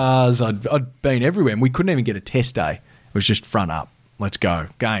 1 cars. I'd been everywhere, and we couldn't even get a test day. It was just front up. Let's go.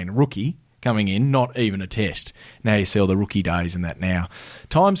 Again, rookie coming in, not even a test. Now you see all the rookie days and that now.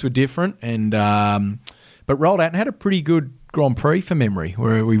 Times were different, and but rolled out and had a pretty good Grand Prix for memory,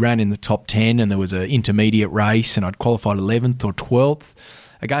 where we ran in the top 10 and there was an intermediate race and I'd qualified 11th or 12th.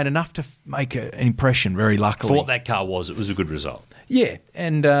 Again, enough to make an impression, very luckily. For what that car was, it was a good result. Yeah,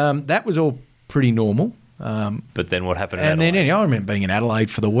 and that was all pretty normal. But then what happened in Adelaide? And then I remember being in Adelaide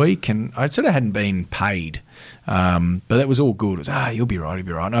for the week, and I sort of hadn't been paid. But that was all good. It was, you'll be right.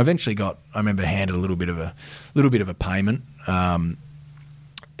 And I eventually I remember handed a little bit of a payment.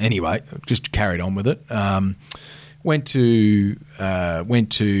 Anyway, just carried on with it. Went to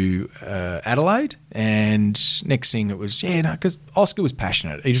Adelaide, and next thing it was, because Oscar was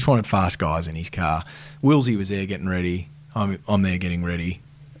passionate. He just wanted fast guys in his car. Willsy was there getting ready. I'm there getting ready.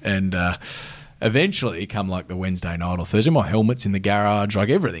 And eventually, come like the Wednesday night or Thursday, my helmet's in the garage, like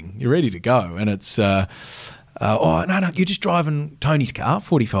everything. You're ready to go. And it's, no, you're just driving Tony's car,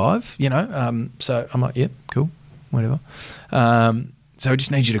 45, So I'm like, yep, cool, whatever. So I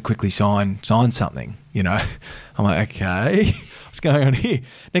just need you to quickly sign something, I'm like, okay, what's going on here?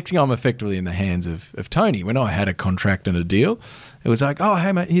 Next thing I'm effectively in the hands of Tony. When I had a contract and a deal, it was like, oh,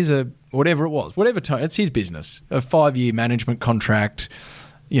 hey, mate, here's whatever it was. Whatever Tony, it's his business. A 5-year management contract,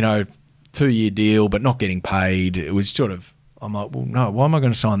 2-year deal, but not getting paid. It was sort of, I'm like, well, no, why am I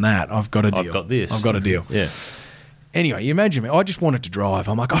going to sign that? I've got a deal. I've got this. I've got a deal. Yeah. Anyway, you imagine me. I just wanted to drive.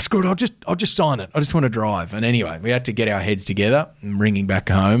 I'm like, screw it. I'll just sign it. I just want to drive. And anyway, we had to get our heads together and ringing back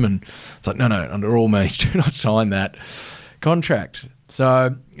home. And it's like, no, under all means, do not sign that contract.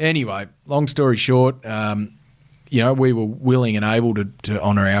 So anyway, long story short, we were willing and able to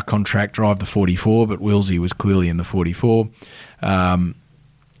honour our contract, drive the 44, but Willsy was clearly in the 44.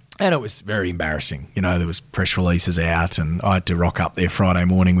 And it was very embarrassing. There was press releases out, and I had to rock up there Friday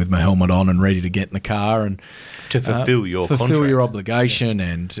morning with my helmet on and ready to get in the car and to fulfil your contract. Fulfil your obligation,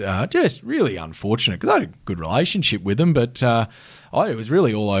 and just really unfortunate because I had a good relationship with them, but it was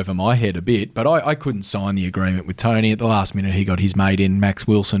really all over my head a bit. But I couldn't sign the agreement with Tony. At the last minute, he got his mate in, Max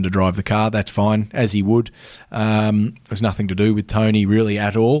Wilson, to drive the car. That's fine, as he would. It was nothing to do with Tony really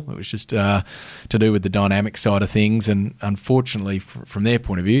at all. It was just to do with the Dynamik side of things. And unfortunately, from their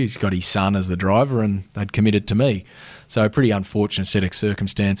point of view, he's got his son as the driver, and they'd committed to me. So a pretty unfortunate set of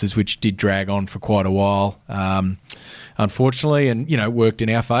circumstances, which did drag on for quite a while, unfortunately, and worked in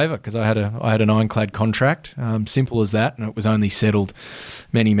our favour because I had an ironclad contract, simple as that, and it was only settled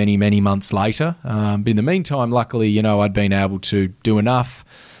many, many, many months later. But in the meantime, luckily, I'd been able to do enough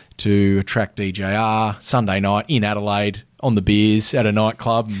to attract DJR Sunday night in Adelaide on the beers at a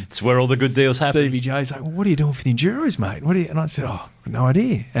nightclub. It's where all the good deals happen. Stevie J's like, well, what are you doing for the Enduros, mate? And I said, no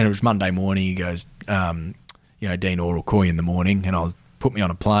idea. And it was Monday morning. He goes, Dean Orr will call you in the morning, and put me on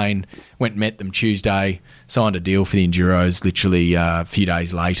a plane, went and met them Tuesday, signed a deal for the Enduros literally a few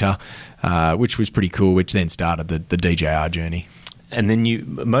days later, which was pretty cool, which then started the DJR journey. And then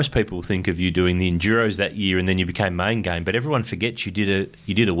most people think of you doing the Enduros that year, and then you became main game, but everyone forgets you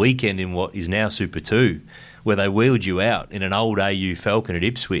did a weekend in what is now Super 2, where they wheeled you out in an old AU Falcon at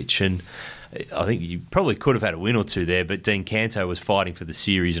Ipswich, and I think you probably could have had a win or two there, but Dean Canto was fighting for the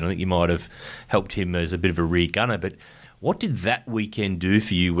series, and I think you might have helped him as a bit of a rear gunner. But what did that weekend do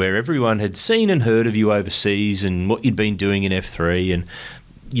for you, where everyone had seen and heard of you overseas and what you'd been doing in F3, and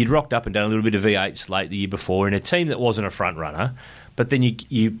you'd rocked up and done a little bit of V8 Slate the year before in a team that wasn't a front runner, but then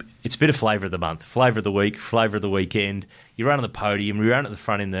it's a bit of flavour of the month, flavour of the week, flavour of the weekend. You run on the podium, you ran at the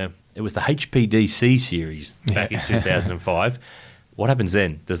front it was the HPDC series back in 2005. What happens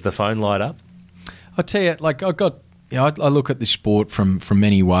then? Does the phone light up? I'll tell you, I got I look at this sport from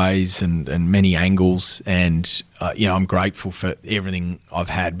many ways and many angles, and I'm grateful for everything I've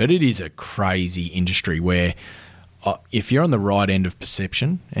had. But it is a crazy industry where if you're on the right end of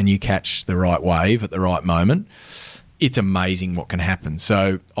perception and you catch the right wave at the right moment, it's amazing what can happen.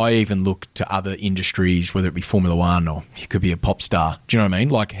 So I even look to other industries, whether it be Formula One or you could be a pop star. Do you know what I mean?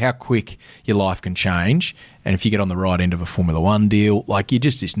 Like how quick your life can change. And if you get on the right end of a Formula One deal, like you're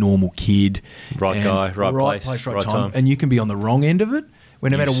just this normal kid. Right guy, right place, right time. And you can be on the wrong end of it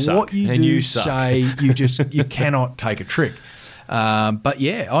where no matter what you do say, you cannot take a trick. But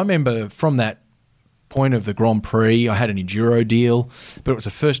yeah, I remember from that point of the Grand Prix, I had an enduro deal, but it was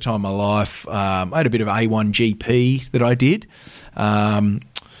the first time in my life. I had a bit of A1 GP that I did.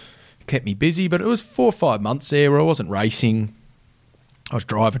 Kept me busy, but it was 4 or 5 months there where I wasn't racing. I was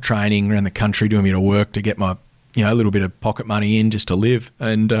driver training around the country, doing a bit of work to get my, a little bit of pocket money in just to live.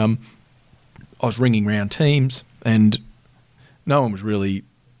 And I was ringing around teams, and no one was really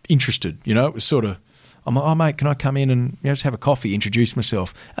interested. It was sort of, I'm like, oh, mate, can I come in and just have a coffee, introduce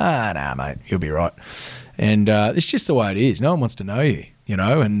myself? Nah, mate, you'll be right. And it's just the way it is. No one wants to know you,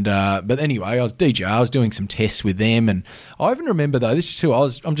 And but anyway, I was DJ. I was doing some tests with them, and I even remember though. This is who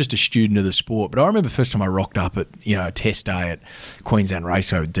I'm just a student of the sport, but I remember the first time I rocked up at a test day at Queensland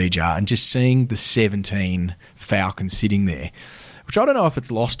Raceway with DJ, and just seeing the 17 Falcon sitting there. Which I don't know if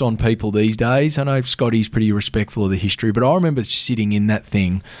it's lost on people these days. I know Scotty's pretty respectful of the history, but I remember sitting in that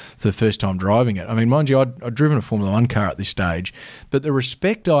thing for the first time driving it. I mean, mind you, I'd driven a Formula One car at this stage, but the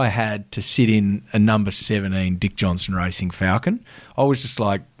respect I had to sit in a number 17 Dick Johnson Racing Falcon, I was just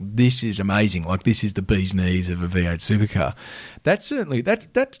like, this is amazing. Like, this is the bee's knees of a V8 supercar.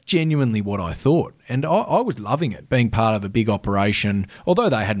 That's genuinely what I thought. And I was loving it, being part of a big operation, although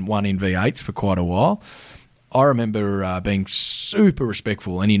they hadn't won in V8s for quite a while. I remember being super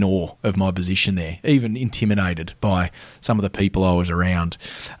respectful and in awe of my position there, even intimidated by some of the people I was around.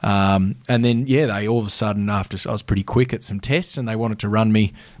 And then, they all of a sudden, after I was pretty quick at some tests, and they wanted to run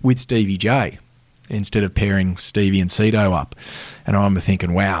me with Stevie J instead of pairing Stevie and Cito up. And I remember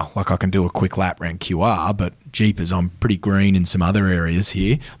thinking, wow, like I can do a quick lap around QR, but jeepers, I'm pretty green in some other areas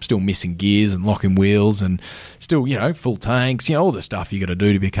here. I'm still missing gears and locking wheels and still, full tanks, all the stuff you got to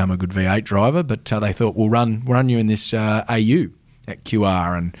do to become a good V8 driver. But they thought, we'll run you in this AU at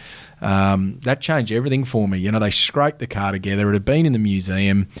QR, and that changed everything for me. They scraped the car together. It had been in the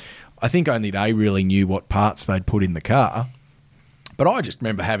museum. I think only they really knew what parts they'd put in the car. But I just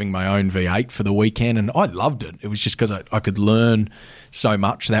remember having my own V8 for the weekend, and I loved it. It was just because I could learn so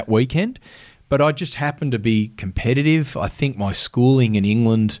much that weekend. But I just happened to be competitive. I think my schooling in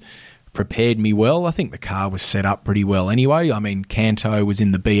England prepared me well. I think the car was set up pretty well anyway. I mean, Canto was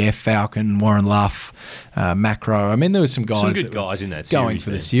in the BF Falcon, Warren Luff, Macro. I mean, there were some guys, some good guys in that series going for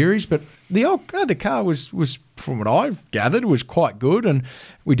the series. But the car was, from what I've gathered, was quite good. And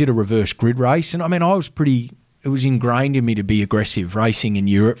we did a reverse grid race. And I mean, it was ingrained in me to be aggressive racing in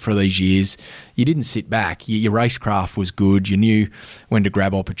Europe for these years. You didn't sit back. Your racecraft was good. You knew when to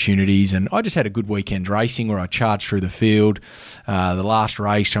grab opportunities. And I just had a good weekend racing where I charged through the field. The last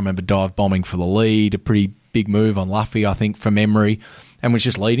race, I remember dive bombing for the lead, a pretty big move on Luffy, I think, from memory, and was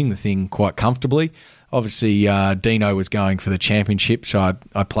just leading the thing quite comfortably. Obviously, Dino was going for the championship, so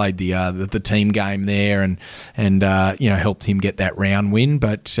I played the team game there and helped him get that round win.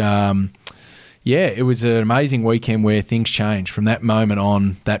 But it was an amazing weekend where things changed. From that moment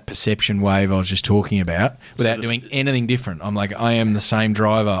on, that perception wave I was just talking about, without doing anything different. I'm like, I am the same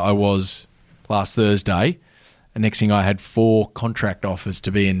driver I was last Thursday. And next thing I had 4 contract offers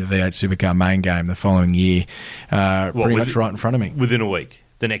to be in the V8 Supercar main game the following year, pretty much right in front of me. Within a week?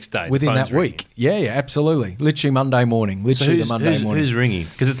 The next day? Within that week. Yeah, absolutely. Literally Monday morning. Literally the Monday morning. Who's ringing?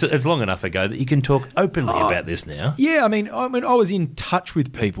 Because it's long enough ago that you can talk openly about this now. Yeah, I mean, I was in touch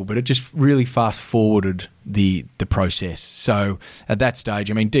with people, but it just really fast-forwarded the process. So at that stage,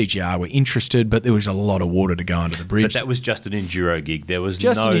 I mean, DGR were interested, but there was a lot of water to go under the bridge. But that was just an enduro gig. There was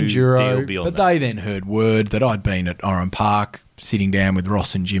just no an enduro, deal beyond but that. They then heard word that I'd been at Oran Park, sitting down with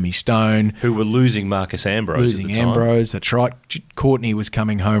Ross and Jimmy Stone. Who were losing Marcus Ambrose at the time. Ambrose, that's right. Courtney was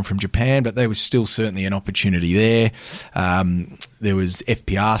coming home from Japan, but there was still certainly an opportunity there. There was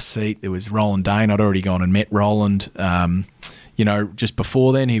FPR seat. There was Roland Dane. I'd already gone and met Roland. Just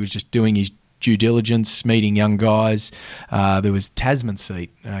before then, he was just doing his due diligence, meeting young guys. There was Tasman seat,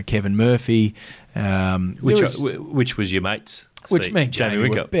 Kevin Murphy. Which was your mates? Which meant Jamie we were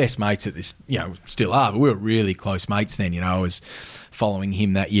Wickup. best mates at this, still are, but we were really close mates then. I was following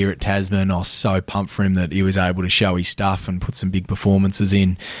him that year at Tasman. I was so pumped for him that he was able to show his stuff and put some big performances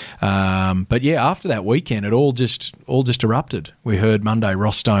in. But yeah, after that weekend, it all just erupted. We heard Monday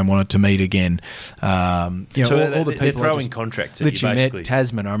Rostone wanted to meet again. So all the people they're throwing contracts at you, literally basically. met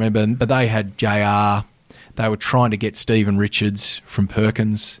Tasman, I remember, but they had JR. They were trying to get Stephen Richards from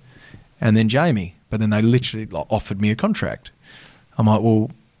Perkins and then Jamie, but then they literally offered me a contract. I'm like,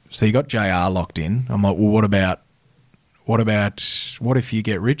 well, so you got JR locked in. I'm like, well, what if you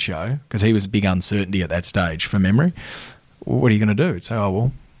get Richo? Because he was a big uncertainty at that stage from memory. Well, what are you going to do? It's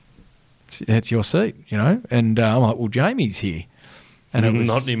like, that's your seat, And I'm like, well, Jamie's here. And it was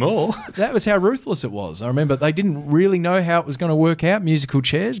not anymore. That was how ruthless it was. I remember they didn't really know how it was going to work out, musical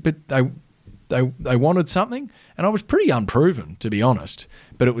chairs, but they wanted something, and I was pretty unproven, to be honest.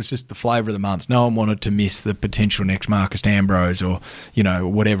 But it was just the flavour of the month. No one wanted to miss the potential next Marcus Ambrose or,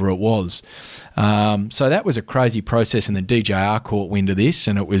 whatever it was. So that was a crazy process, and the DJR caught wind of this,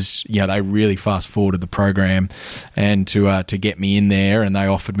 and it was, they really fast-forwarded the program and to get me in there, and they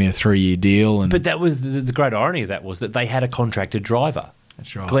offered me a 3-year deal. But that was the great irony of that was that they had a contracted driver.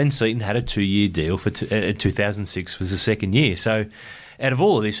 That's right. Glenn Seaton had a 2-year deal for 2006 was the second year. So out of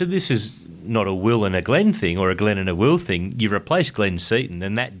all of this, so this is not a Will and a Glenn thing or a Glenn and a Will thing. You replaced Glenn Seaton,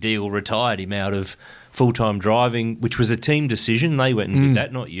 and that deal retired him out of full-time driving, which was a team decision. They went and did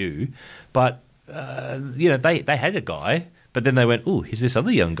that, not you. But, they had a guy, but then they went, oh, here's this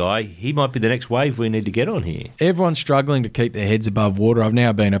other young guy. He might be the next wave we need to get on here. Everyone's struggling to keep their heads above water. I've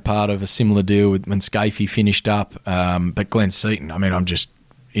now been a part of a similar deal when Scafie finished up. But Glenn Seaton, I'm just,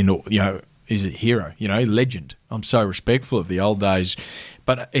 is a hero, legend. I'm so respectful of the old days.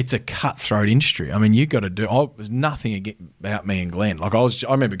 But it's a cutthroat industry. you got to do. There's nothing about me and Glenn. I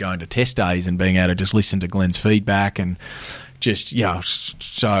remember going to test days and being able to just listen to Glenn's feedback and just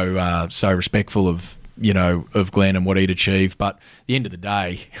so respectful of Glenn and what he'd achieved. But at the end of the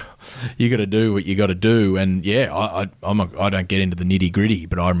day, you got to do what you got to do. And I don't get into the nitty gritty,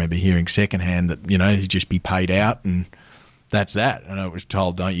 but I remember hearing secondhand that he'd just be paid out and that's that. And I was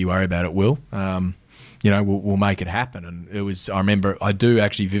told, don't you worry about it, Will. We'll make it happen. And it was, I do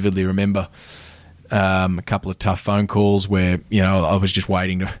actually vividly remember a couple of tough phone calls where, I was just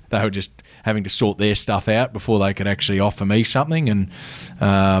they were just having to sort their stuff out before they could actually offer me something. And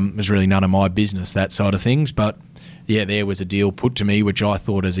it was really none of my business, that side of things. But yeah, there was a deal put to me, which I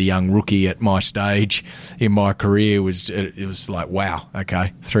thought as a young rookie at my stage in my career it was like, wow,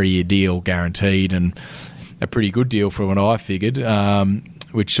 okay, 3-year deal guaranteed and a pretty good deal for what I figured.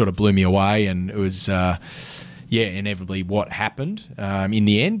 Which sort of blew me away, and it was, inevitably what happened in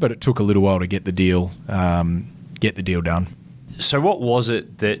the end. But it took a little while to get the deal done. So, what was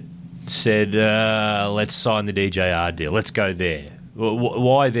it that said, "Let's sign the DJR deal. Let's go there"?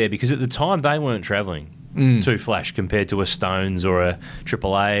 Why there? Because at the time they weren't travelling too flash compared to a Stones or a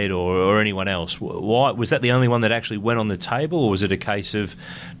Triple Eight or anyone else. Why was that the only one that actually went on the table, or was it a case of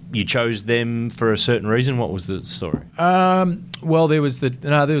you chose them for a certain reason? What was the story? Well, there was a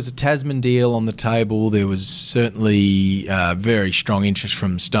Tasman deal on the table. There was certainly very strong interest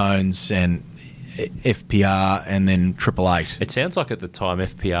from Stones and FPR and then Triple Eight. It sounds like at the time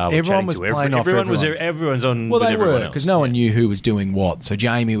FPR were everyone was playing off everyone. Everyone's on. Well, with they everyone were because no one knew who was doing what. So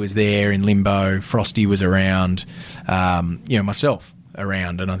Jamie was there in limbo. Frosty was around. Myself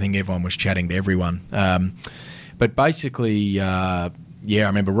around, and I think everyone was chatting to everyone. But basically. I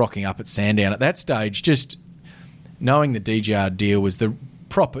remember rocking up at Sandown at that stage, just knowing the DJR deal was the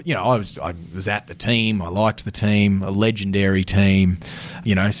proper, I was at the team, I liked the team, a legendary team,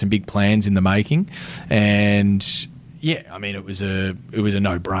 some big plans in the making. And it was a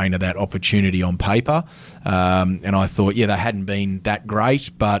no-brainer, that opportunity on paper. And I thought, they hadn't been that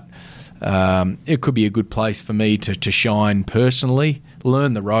great, but it could be a good place for me to shine personally,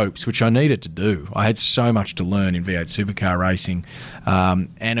 learn the ropes, which I needed to do. I had so much to learn in V8 supercar racing,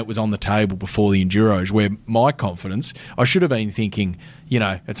 and it was on the table before the Enduros, where my confidence, I should have been thinking,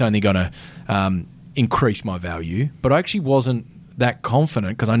 it's only going to increase my value, but I actually wasn't that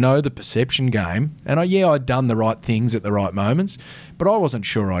confident because I know the perception game, and I'd done the right things at the right moments, but I wasn't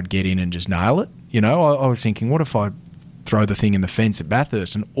sure I'd get in and just nail it. I was thinking, what if I throw the thing in the fence at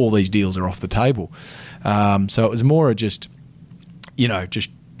Bathurst and all these deals are off the table? So it was more of just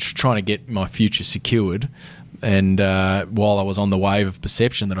trying to get my future secured. And while I was on the wave of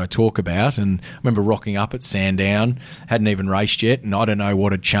perception that I talk about, and I remember rocking up at Sandown, hadn't even raced yet, and I don't know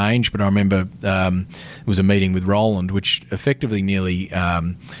what had changed, but I remember it was a meeting with Roland, which effectively nearly got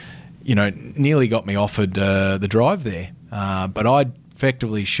me offered the drive there. But I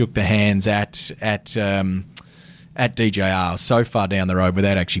effectively shook the hands at at DJR, so far down the road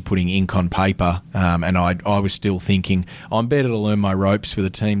without actually putting ink on paper, and I was still thinking, I'm better to learn my ropes with a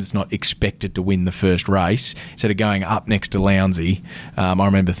team that's not expected to win the first race instead of going up next to Lounsey. I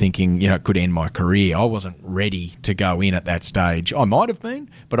remember thinking, it could end my career. I wasn't ready to go in at that stage. I might have been,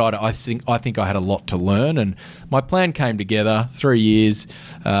 but I think I had a lot to learn, and my plan came together 3 years,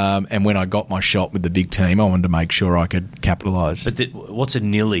 and when I got my shot with the big team, I wanted to make sure I could capitalise. But what's a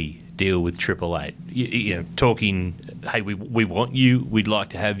nilly deal with Triple Eight? Talking, hey, we want you, we'd like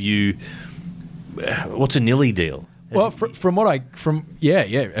to have you. What's a nilly deal? Well, effectively,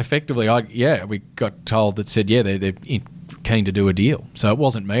 we got told that said, they're keen to do a deal. So it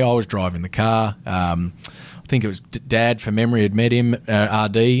wasn't me. I was driving the car. I think it was Dad, from memory, had met him,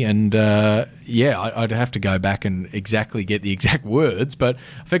 RD, and I'd have to go back and exactly get the exact words, but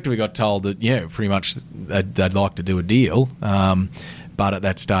effectively got told that, pretty much they'd like to do a deal. But at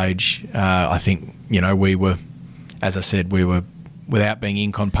that stage, I think, we were, as I said, we were, without being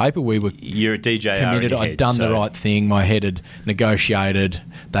ink on paper, we were You're a DJR committed. I'd done the right thing. My head had negotiated.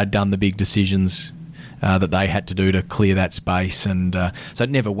 They'd done the big decisions that they had to do to clear that space, and so it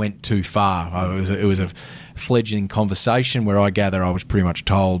never went too far. It was a fledgling conversation where I gather I was pretty much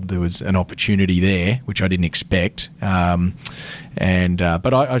told there was an opportunity there, which I didn't expect, but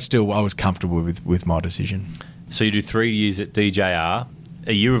I was comfortable with my decision. So you do 3 years at DJR,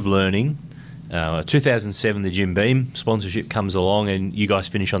 a year of learning. 2007, the Jim Beam sponsorship comes along, and you guys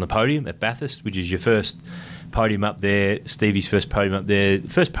finish on the podium at Bathurst, which is your first podium up there, Stevie's first podium up there.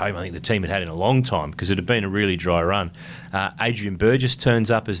 First podium I think the team had in a long time, because it had been a really dry run. Adrian Burgess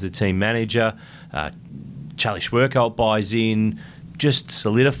turns up as the team manager. Charlie Schwerkolt buys in, just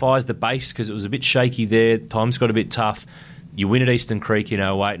solidifies the base because it was a bit shaky there. Times got a bit tough. You win at Eastern Creek in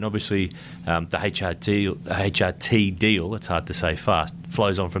 2008, and obviously the HRT deal, it's hard to say fast,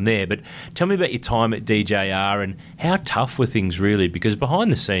 flows on from there. But tell me about your time at DJR and how tough were things really, because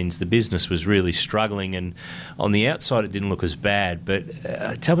behind the scenes the business was really struggling, and on the outside it didn't look as bad.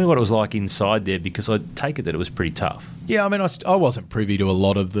 But tell me what it was like inside there, because I take it that it was pretty tough. Yeah, I mean, I wasn't privy to a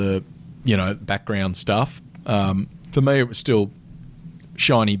lot of the background stuff. For me, it was still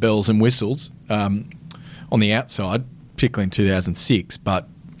shiny bells and whistles on the outside, particularly in 2006, but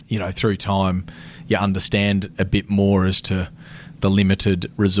through time you understand a bit more as to the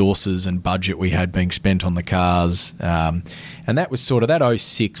limited resources and budget we had being spent on the cars, and that was sort of, that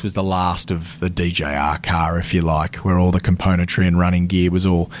 06 was the last of the DJR car, if you like, where all the componentry and running gear was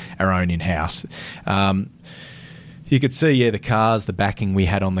all our own in-house. You could see, the cars, the backing we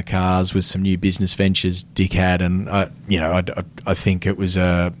had on the cars was some new business ventures Dick had, and I think it was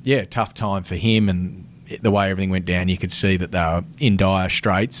a tough time for him, and the way everything went down, you could see that they were in dire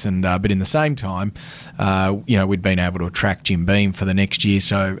straits. And but in the same time, we'd been able to attract Jim Beam for the next year.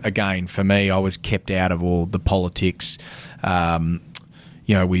 So again, for me, I was kept out of all the politics.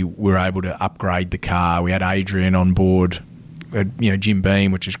 We were able to upgrade the car. We had Adrian on board. Jim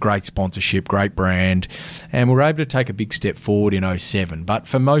Beam, which is great sponsorship, great brand, and we were able to take a big step forward in 2007. But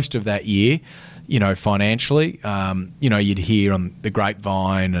for most of that year, financially, you'd hear on the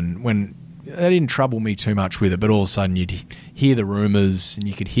grapevine, and when they didn't trouble me too much with it, but all of a sudden you'd hear the rumours and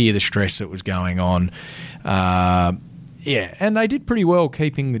you could hear the stress that was going on. And they did pretty well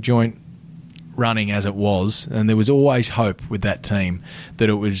keeping the joint running as it was, and there was always hope with that team that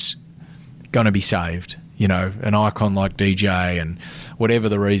it was going to be saved. An icon like DJ, and whatever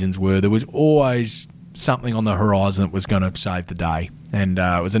the reasons were, there was always something on the horizon that was going to save the day. And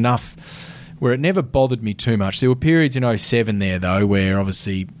it was enough where it never bothered me too much. There were periods in 2007 there, though, where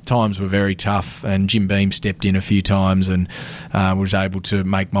obviously times were very tough, and Jim Beam stepped in a few times and was able to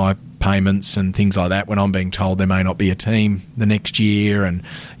make my payments and things like that when I'm being told there may not be a team the next year. And,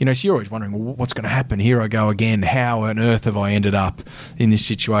 so you're always wondering, well, what's going to happen? Here I go again. How on earth have I ended up in this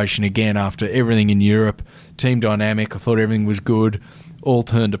situation again after everything in Europe? Team Dynamik, I thought everything was good, all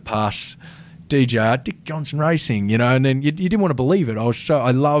turned to pus. DJR, Dick Johnson Racing, and then you didn't want to believe it.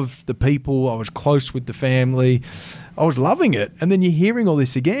 I loved the people. I was close with the family. I was loving it. And then you're hearing all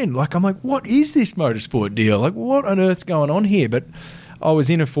this again. I'm like, what is this motorsport deal? What on earth's going on here? But I was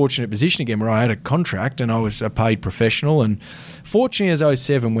in a fortunate position again where I had a contract and I was a paid professional. And fortunately, as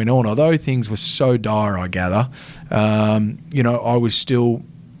 2007 went on, although things were so dire, I gather, I was still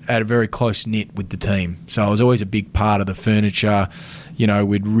at a very close knit with the team. So I was always a big part of the furniture.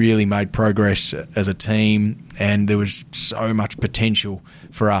 We'd really made progress as a team, and there was so much potential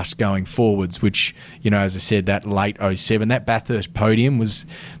for us going forwards, which, as I said, that late 2007, that Bathurst podium was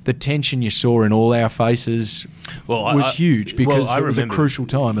the tension you saw in all our faces was huge, because it was a crucial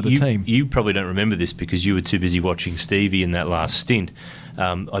time of the team. You probably don't remember this because you were too busy watching Stevie in that last stint.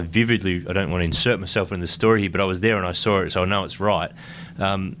 I don't want to insert myself in the story here, but I was there and I saw it, so I know it's right.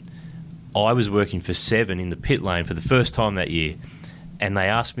 I was working for Seven in the pit lane for the first time that year, and they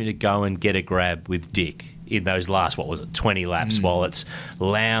asked me to go and get a grab with Dick in those last, 20 laps, while it's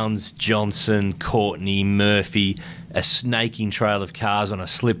Lowndes, Johnson, Courtney, Murphy, a snaking trail of cars on a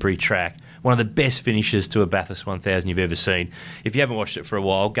slippery track. One of the best finishes to a Bathurst 1000 you've ever seen. If you haven't watched it for a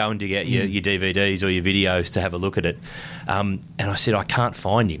while, go and dig out your DVDs or your videos to have a look at it. And I said, I can't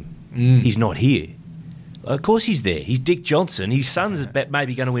find him. He's not here. Of course he's there. He's Dick Johnson. His son's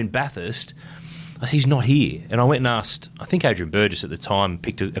maybe going to win Bathurst. I said, he's not here. And I went and asked, I think Adrian Burgess at the time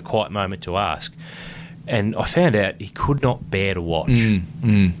picked a quiet moment to ask. And I found out he could not bear to watch.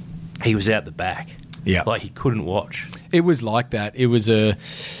 He was out the back. Yeah. Like he couldn't watch. It was like that. It was, as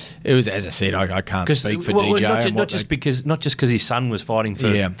I said, I can't speak for DJ. Not just because his son was fighting for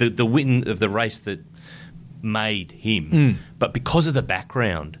the win of the race that made him, but because of the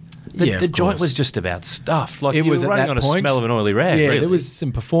background. The joint was just about stuff. Like it was running on a smell of an oily rag. Yeah, really. There was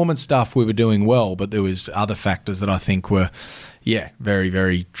some performance stuff we were doing well, but there was other factors that I think were, very,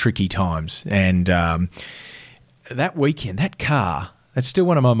 very tricky times. And that weekend, that car, that's still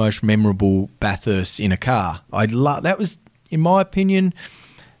one of my most memorable Bathursts in a car. That was, in my opinion,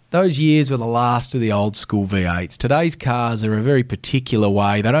 those years were the last of the old school V8s. Today's cars are a very particular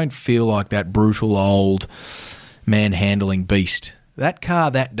way. They don't feel like that brutal old manhandling beast. That car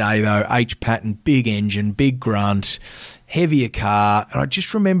that day, though, H-pattern, big engine, big grunt, heavier car. And I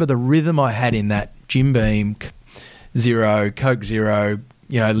just remember the rhythm I had in that Jim Beam Coke Zero,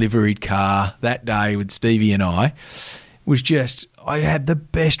 liveried car that day with Stevie and I was just, I had the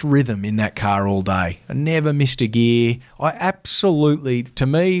best rhythm in that car all day. I never missed a gear. I absolutely, to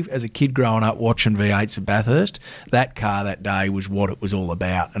me, as a kid growing up watching V8s at Bathurst, that car that day was what it was all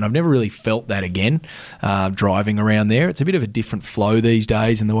about. And I've never really felt that again driving around there. It's a bit of a different flow these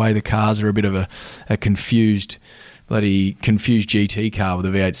days, and the way the cars are a bit of a confused GT car with a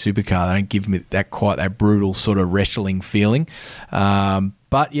V8 supercar. They don't give me quite that brutal sort of wrestling feeling.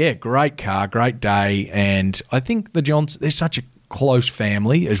 But yeah, great car, great day. And I think the Johnsons, they're such a close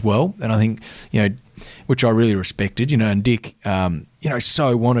family as well. And I think, which I really respected, and Dick,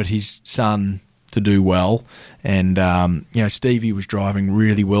 so wanted his son to do well. And, Stevie was driving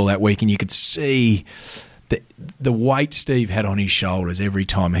really well that week, and you could see the weight Steve had on his shoulders every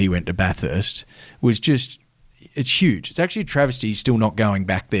time he went to Bathurst was just, it's huge. It's actually a travesty he's still not going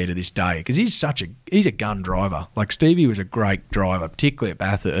back there to this day, because he's a gun driver. Like Stevie was a great driver, particularly at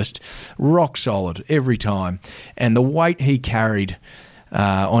Bathurst, rock solid every time. And the weight he carried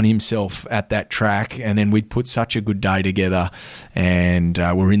on himself at that track, and then we'd put such a good day together, and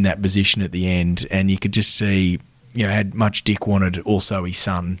we're in that position at the end, and you could just see, how much Dick wanted also his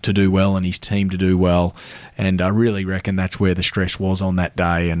son to do well and his team to do well. And I really reckon that's where the stress was on that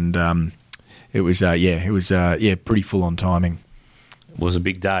day. And it was pretty full on timing. It was a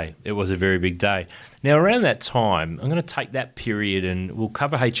big day. It was a very big day. Now, around that time, I'm going to take that period, and we'll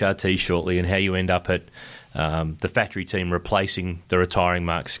cover HRT shortly and how you end up at the factory team replacing the retiring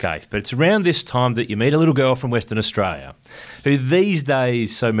Mark Scaife. But it's around this time that you meet a little girl from Western Australia, who these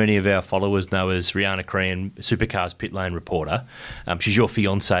days so many of our followers know as Rihanna Crean, Supercars pit lane reporter. She's your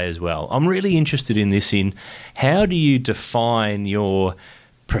fiancée as well. I'm really interested in this, in how do you define your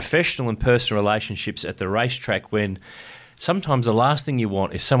professional and personal relationships at the racetrack, when sometimes the last thing you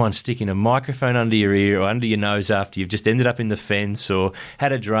want is someone sticking a microphone under your ear or under your nose after you've just ended up in the fence or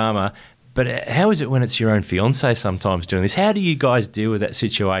had a drama. But how is it when it's your own fiancé sometimes doing this? How do you guys deal with that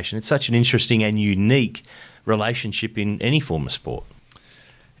situation? It's such an interesting and unique relationship in any form of sport.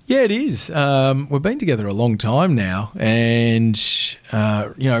 Yeah, it is. We've been together a long time now, and,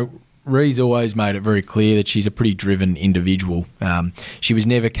 Ree's always made it very clear that she's a pretty driven individual. She was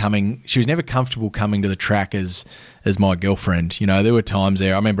never comfortable coming to the track as my girlfriend. There were times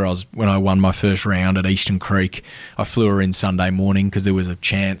there. I remember when I won my first round at Eastern Creek, I flew her in Sunday morning because there was a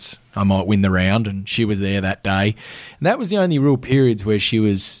chance I might win the round, and she was there that day. And that was the only real periods where she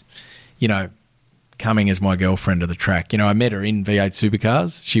was, coming as my girlfriend to the track. I met her in V8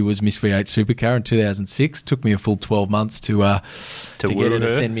 Supercars. She was Miss V8 Supercar in 2006. Took me a full 12 months to get her to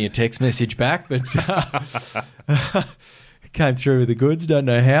send me a text message back, but came through with the goods. Don't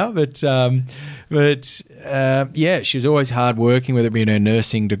know how, but she was always hard working, whether it be in her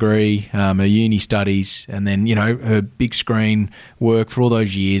nursing degree, her uni studies, and then her big screen work for all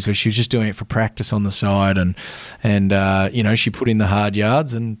those years where she was just doing it for practice on the side, and she put in the hard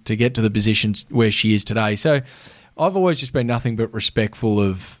yards and to get to the positions where she is today. So I've always just been nothing but respectful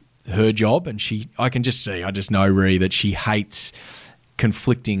of her job, and I just know Ree that she hates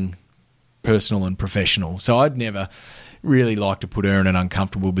conflicting personal and professional. So I'd never really like to put her in an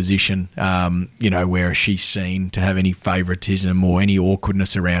uncomfortable position, where she's seen to have any favouritism or any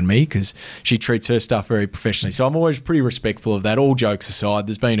awkwardness around me, because she treats her stuff very professionally. So I'm always pretty respectful of that. All jokes aside,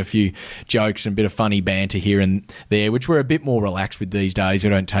 there's been a few jokes and a bit of funny banter here and there, which we're a bit more relaxed with these days. We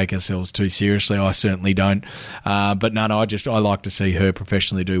don't take ourselves too seriously. I certainly don't. But no, I like to see her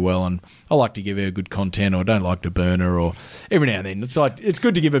professionally do well, and I like to give her good content, or don't like to burn her, or every now and then. It's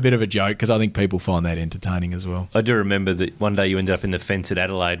good to give a bit of a joke, because I think people find that entertaining as well. I do remember that one day you ended up in the fence at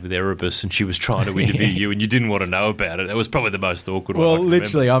Adelaide with Erebus, and she was trying to interview you, and you didn't want to know about it. That was probably the most awkward one. Well,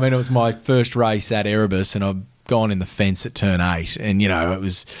 literally, I mean, it was my first race at Erebus, and I've gone in the fence at turn 8, and, I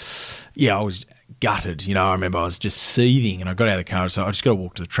was gutted. I remember I was just seething, and I got out of the car, so I just got to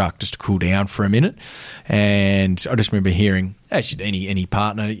walk to the truck just to cool down for a minute. And I just remember hearing, actually, any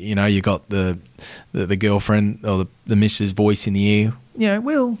partner, you got the girlfriend or the missus voice in the ear,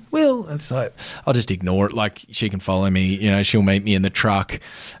 Will, and so I'll just ignore it. Like, she can follow me, she'll meet me in the truck, and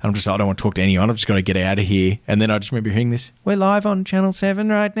I'm just, I don't want to talk to anyone, I've just got to get out of here. And then I just remember hearing this, we're live on Channel 7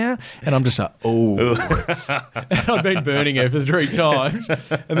 right now, and I'm just like, oh. And I've been burning her for 3 times,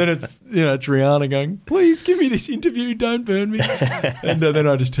 and then it's Rihanna going, please give me this interview, don't burn me. And then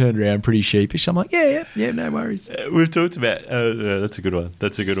I just turned around pretty sheepish. I'm like, yeah, no worries. We've talked about, that's a good one.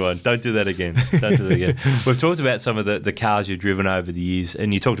 Don't do that again. We've talked about some of the cars you've driven over the years,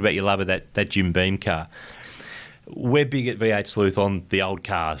 and you talked about your love of that Jim Beam car. We're big at V8 Sleuth on the old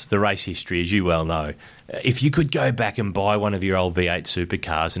cars, the race history, as you well know. If you could go back and buy one of your old V8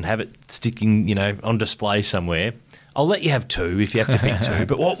 supercars and have it sticking, on display somewhere, I'll let you have 2 if you have to pick 2.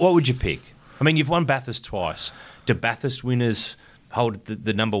 But what would you pick? I mean, you've won Bathurst twice. Do Bathurst winners hold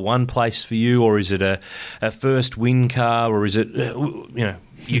the number 1 place for you, or is it a first win car, or is it,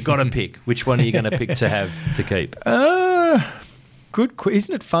 you've got to pick. Which one are you going to pick to have to keep? Good.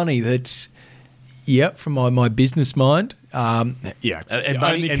 Isn't it funny that, from my business mind, the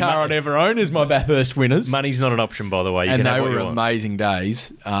only car I'd ever own is my Bathurst winners. Money's not an option, by the way. And they were amazing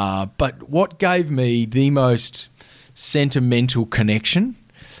days. But what gave me the most sentimental connection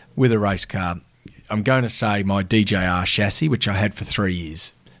with a race car, I'm going to say my DJR chassis, which I had for 3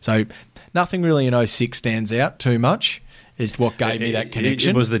 years. So nothing really in 06 stands out too much. Is what gave me that connection.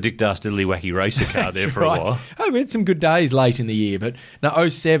 It was the Dick Dastardly Wacky Racer car there for a while. Oh, we had some good days late in the year, but no,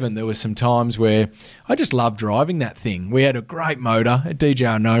 07, there was some times where I just loved driving that thing. We had a great motor,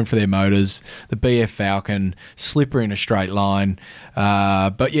 DJR known for their motors, the BF Falcon, slipper in a straight line.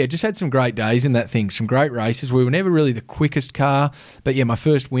 But just had some great days in that thing, some great races. We were never really the quickest car, but my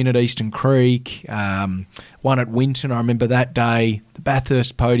first win at Eastern Creek, one at Winton, I remember that day, the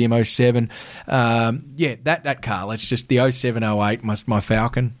Bathurst podium 07. That car, let's just, the 07-08, my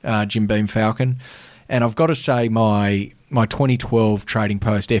Falcon, Jim Beam Falcon. And I've got to say my 2012 Trading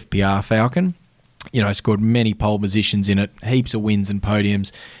Post FPR Falcon, scored many pole positions in it, heaps of wins and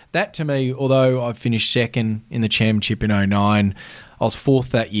podiums. That to me, although I finished second in the championship in 09, I was 4th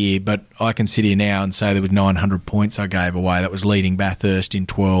that year, but I can sit here now and say there was 900 points I gave away. That was leading Bathurst in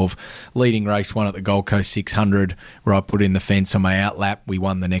 12, leading race 1 at the Gold Coast 600, where I put in the fence on my outlap. We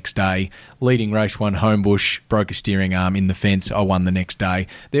won the next day. Leading race 1 Homebush, broke a steering arm in the fence. I won the next day.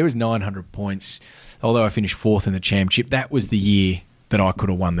 There was 900 points. Although I finished 4th in the championship, that was the year that I could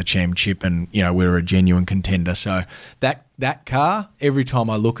have won the championship, and we were a genuine contender. So that car, every time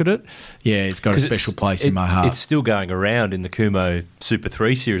I look at it, it's got a special place in my heart. It's still going around in the Kumo Super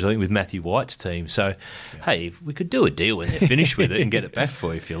 3 Series, I think, with Matthew White's team. So, hey, we could do a deal when they're finished with it and get it back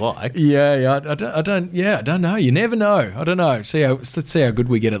for you if you like. I don't know. You never know. I don't know. Let's see how good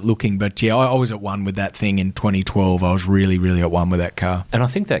we get at looking. But I was at one with that thing in 2012. I was really, really at one with that car. And I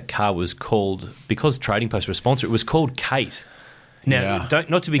think that car was called, because Trading Post were a sponsor, it was called Kate. Now,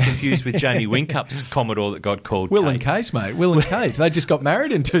 not to be confused with Jamie Wincup's Commodore that got called Will Kate. and Kate, mate. Will and Kate. They just got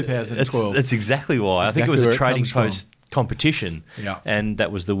married in 2012. That's exactly why. I think it was a Trading Post competition, and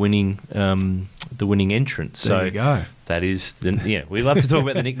that was the winning entrance. There you go. That is, we love to talk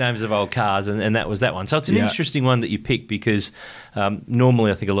about the nicknames of old cars, and that was that one. So it's an interesting one that you picked, because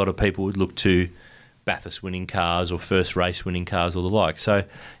normally I think a lot of people would look to Bathurst winning cars or first race winning cars or the like. So,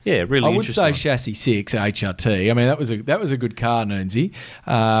 really I would interesting. say Chassis 6 HRT. I mean, that was a good car, Noonsy.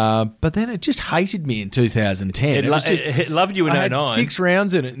 But then it just hated me in 2010. It loved you in 09. I had 6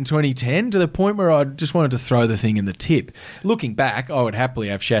 rounds in it in 2010 to the point where I just wanted to throw the thing in the tip. Looking back, I would happily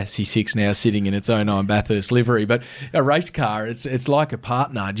have Chassis 6 now sitting in its 09 Bathurst livery. But a race car, it's like a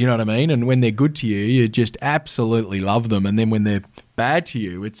partner, do you know what I mean? And when they're good to you, you just absolutely love them. And then when they're bad to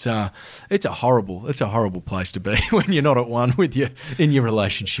you, it's a horrible place to be when you're not at one with you in your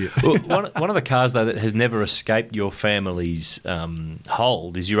relationship. Well, one of the cars though that has never escaped your family's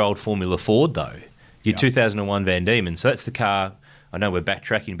hold is your old Formula Ford though. Your 2001 Van Diemen. So that's the car. I know we're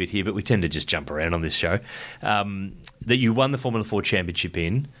backtracking a bit here, but we tend to just jump around on this show. That you won the Formula 4 championship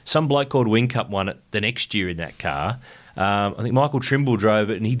in. Some bloke called Whincup won it the next year in that car. I think Michael Trimble drove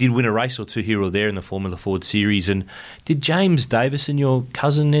it, and he did win a race or two here or there in the Formula Ford series. And did James Davison, your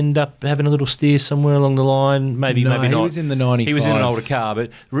cousin, end up having a little steer somewhere along the line? Maybe not. He was in the 95. He was in an older car,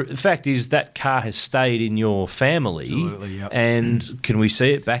 but the fact is that car has stayed in your family. Absolutely, yep. And can we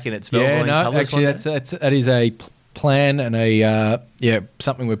see it back in its Valvoline colours? Actually, that is a plan and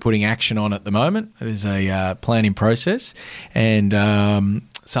something we're putting action on at the moment. It is a plan in process, and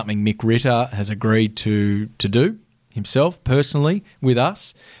something Mick Ritter has agreed to do himself personally with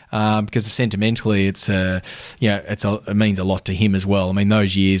us, because sentimentally it means a lot to him as well. I mean,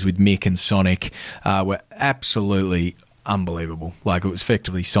 those years with Mick and Sonic were absolutely unbelievable. Like, it was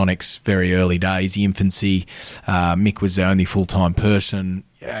effectively Sonic's very early days, the infancy. Mick was the only full-time person.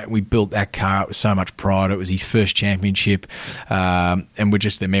 We built that car up with so much pride. It was his first championship, and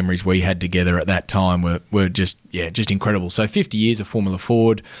the memories we had together at that time were just incredible. So 50 years of Formula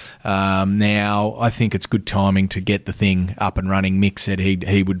Ford. Now I think it's good timing to get the thing up and running. Mick said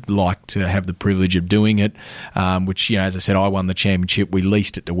he would like to have the privilege of doing it, which, as I said, I won the championship. We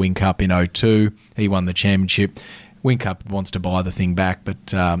leased it to Whincup in 2002. He won the championship. Whincup wants to buy the thing back,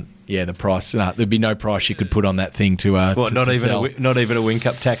 but the price, there'd be no price you could put on that thing to not even sell. Not even a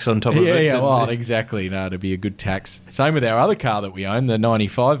Whincup tax on top of it. Exactly. No, it'd be a good tax. Same with our other car that we own, the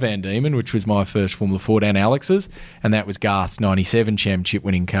 95 Van Diemen, which was my first Formula Ford and Alex's, and that was Garth's 97 championship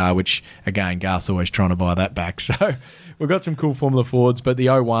winning car, which, again, Garth's always trying to buy that back. So we've got some cool Formula Fords, but the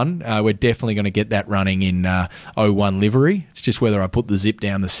 01, we're definitely going to get that running in 01 livery. It's just whether I put the zip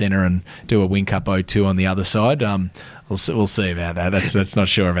down the centre and do a Whincup 02 on the other side. We'll see about that. That's not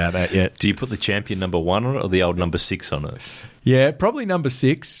sure about that yet. Do you put the champion number 1 on it or the old number 6 on it? Yeah, probably number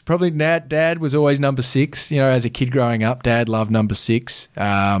 6. Probably Dad was always number 6. As a kid growing up, Dad loved number 6.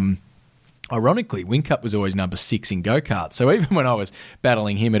 Ironically, Whincup was always number 6 in go-karts. So even when I was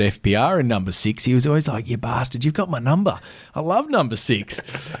battling him at FPR in number 6, he was always like, "You bastard, you've got my number. I love number 6.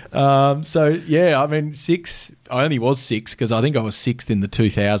 6. I only was 6 because I think I was 6th in the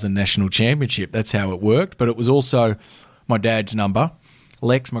 2000 National Championship. That's how it worked. But it was also my dad's number.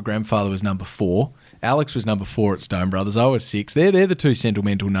 Lex, my grandfather, was number 4. Alex was number 4 at Stone Brothers. I was 6. They're the two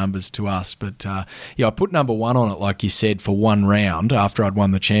sentimental numbers to us. But, I put number 1 on it, like you said, for one round after I'd won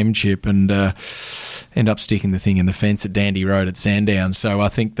the championship, and end up sticking the thing in the fence at Dandy Road at Sandown. So I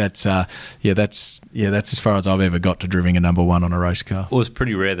think that's as far as I've ever got to driving a number 1 on a race car. Well, it was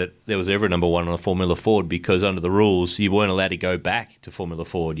pretty rare that there was ever a number 1 on a Formula Ford, because under the rules, you weren't allowed to go back to Formula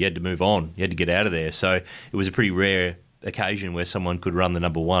Ford. You had to move on. You had to get out of there. So it was a pretty rare occasion where someone could run the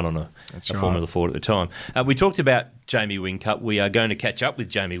number 1 on a Formula Ford at the time. We talked about Jamie Whincup. We are going to catch up with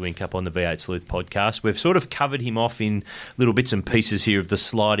Jamie Whincup on the V8 Sleuth podcast. We've sort of covered him off in little bits and pieces here of the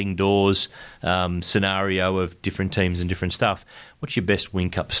sliding doors scenario of different teams and different stuff. What's your best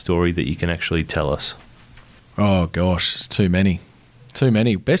Whincup story that you can actually tell us? Oh, gosh, it's too many.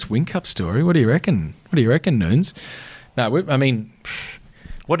 Best Whincup story? What do you reckon? Noons? No,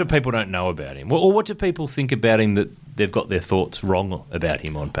 what do people don't know about him? Or what do people think about him that they've got their thoughts wrong about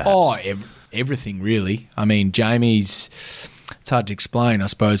him on, perhaps? Oh, everything, really. I mean, Jamie's, it's hard to explain. I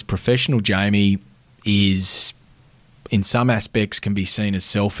suppose professional Jamie is, in some aspects, can be seen as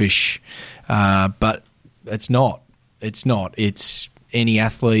selfish, but it's not. It's not. It's any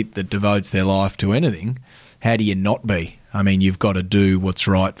athlete that devotes their life to anything. How do you not be? I mean, you've got to do what's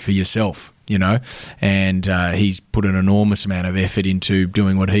right for yourself, and he's put an enormous amount of effort into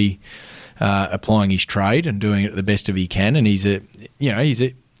doing what applying his trade and doing it the best of he can. And he's a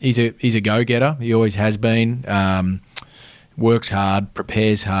go-getter. He always has been. Works hard,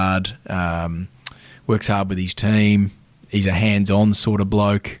 prepares hard, works hard with his team. He's a hands-on sort of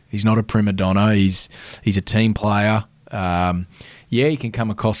bloke. He's not a prima donna. He's a team player. He can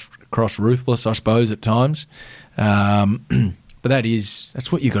come across ruthless, I suppose, at times. But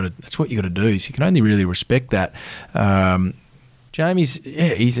that's what you got to do. So you can only really respect that. Jamie's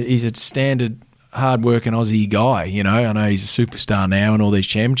he's a standard hard-working Aussie guy. I know he's a superstar now and all these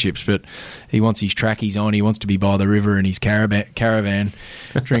championships, but he wants his trackies on. He wants to be by the river in his caravan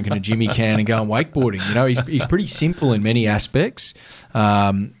drinking a Jimmy can and going wakeboarding. He's pretty simple in many aspects.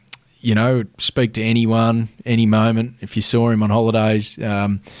 Speak to anyone, any moment. If you saw him on holidays,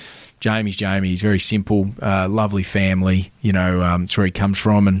 Jamie's Jamie. He's very simple, lovely family. It's where he comes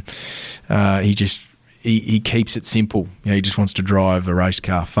from, and he keeps it simple. He just wants to drive a race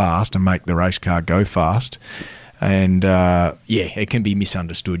car fast and make the race car go fast. And it can be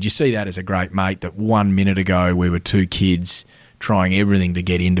misunderstood. You see that as a great mate. That 1 minute ago we were two kids trying everything to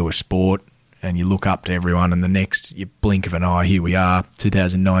get into a sport, and you look up to everyone, and the next you blink of an eye, here we are,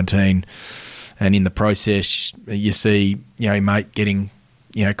 2019, and in the process you see, your mate getting,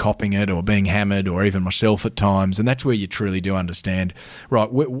 copping it or being hammered, or even myself at times, and that's where you truly do understand,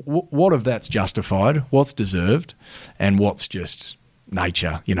 right, what of that's justified, what's deserved, and what's just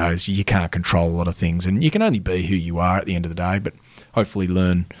nature. You can't control a lot of things, and you can only be who you are at the end of the day, but hopefully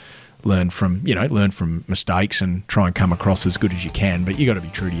learn from mistakes and try and come across as good as you can, but you got to be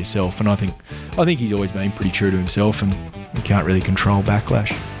true to yourself, and I think he's always been pretty true to himself, and you can't really control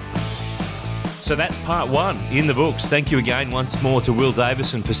backlash. So that's part 1 in the books. Thank you again once more to Will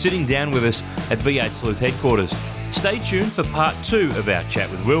Davison for sitting down with us at V8 Sleuth headquarters. Stay tuned for part 2 of our chat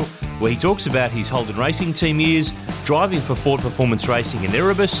with Will, where he talks about his Holden Racing Team years, driving for Ford Performance Racing in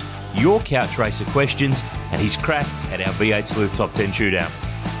Erebus, your couch racer questions, and his crack at our V8 Sleuth Top 10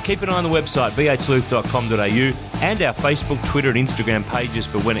 shootout. Keep an eye on the website v8sleuth.com.au and our Facebook, Twitter and Instagram pages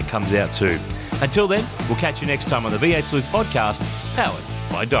for when it comes out too. Until then, we'll catch you next time on the V8 Sleuth Podcast, powered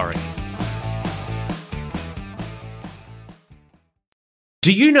by Doric.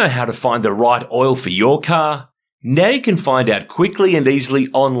 Do you know how to find the right oil for your car? Now you can find out quickly and easily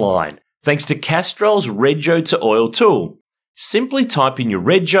online, thanks to Castrol's Rego to Oil tool. Simply type in your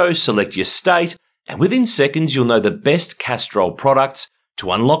Rego, select your state, and within seconds you'll know the best Castrol products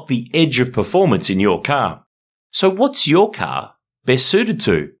to unlock the edge of performance in your car. So what's your car best suited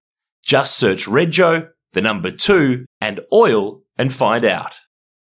to? Just search Rego, the number 2, and oil and find out.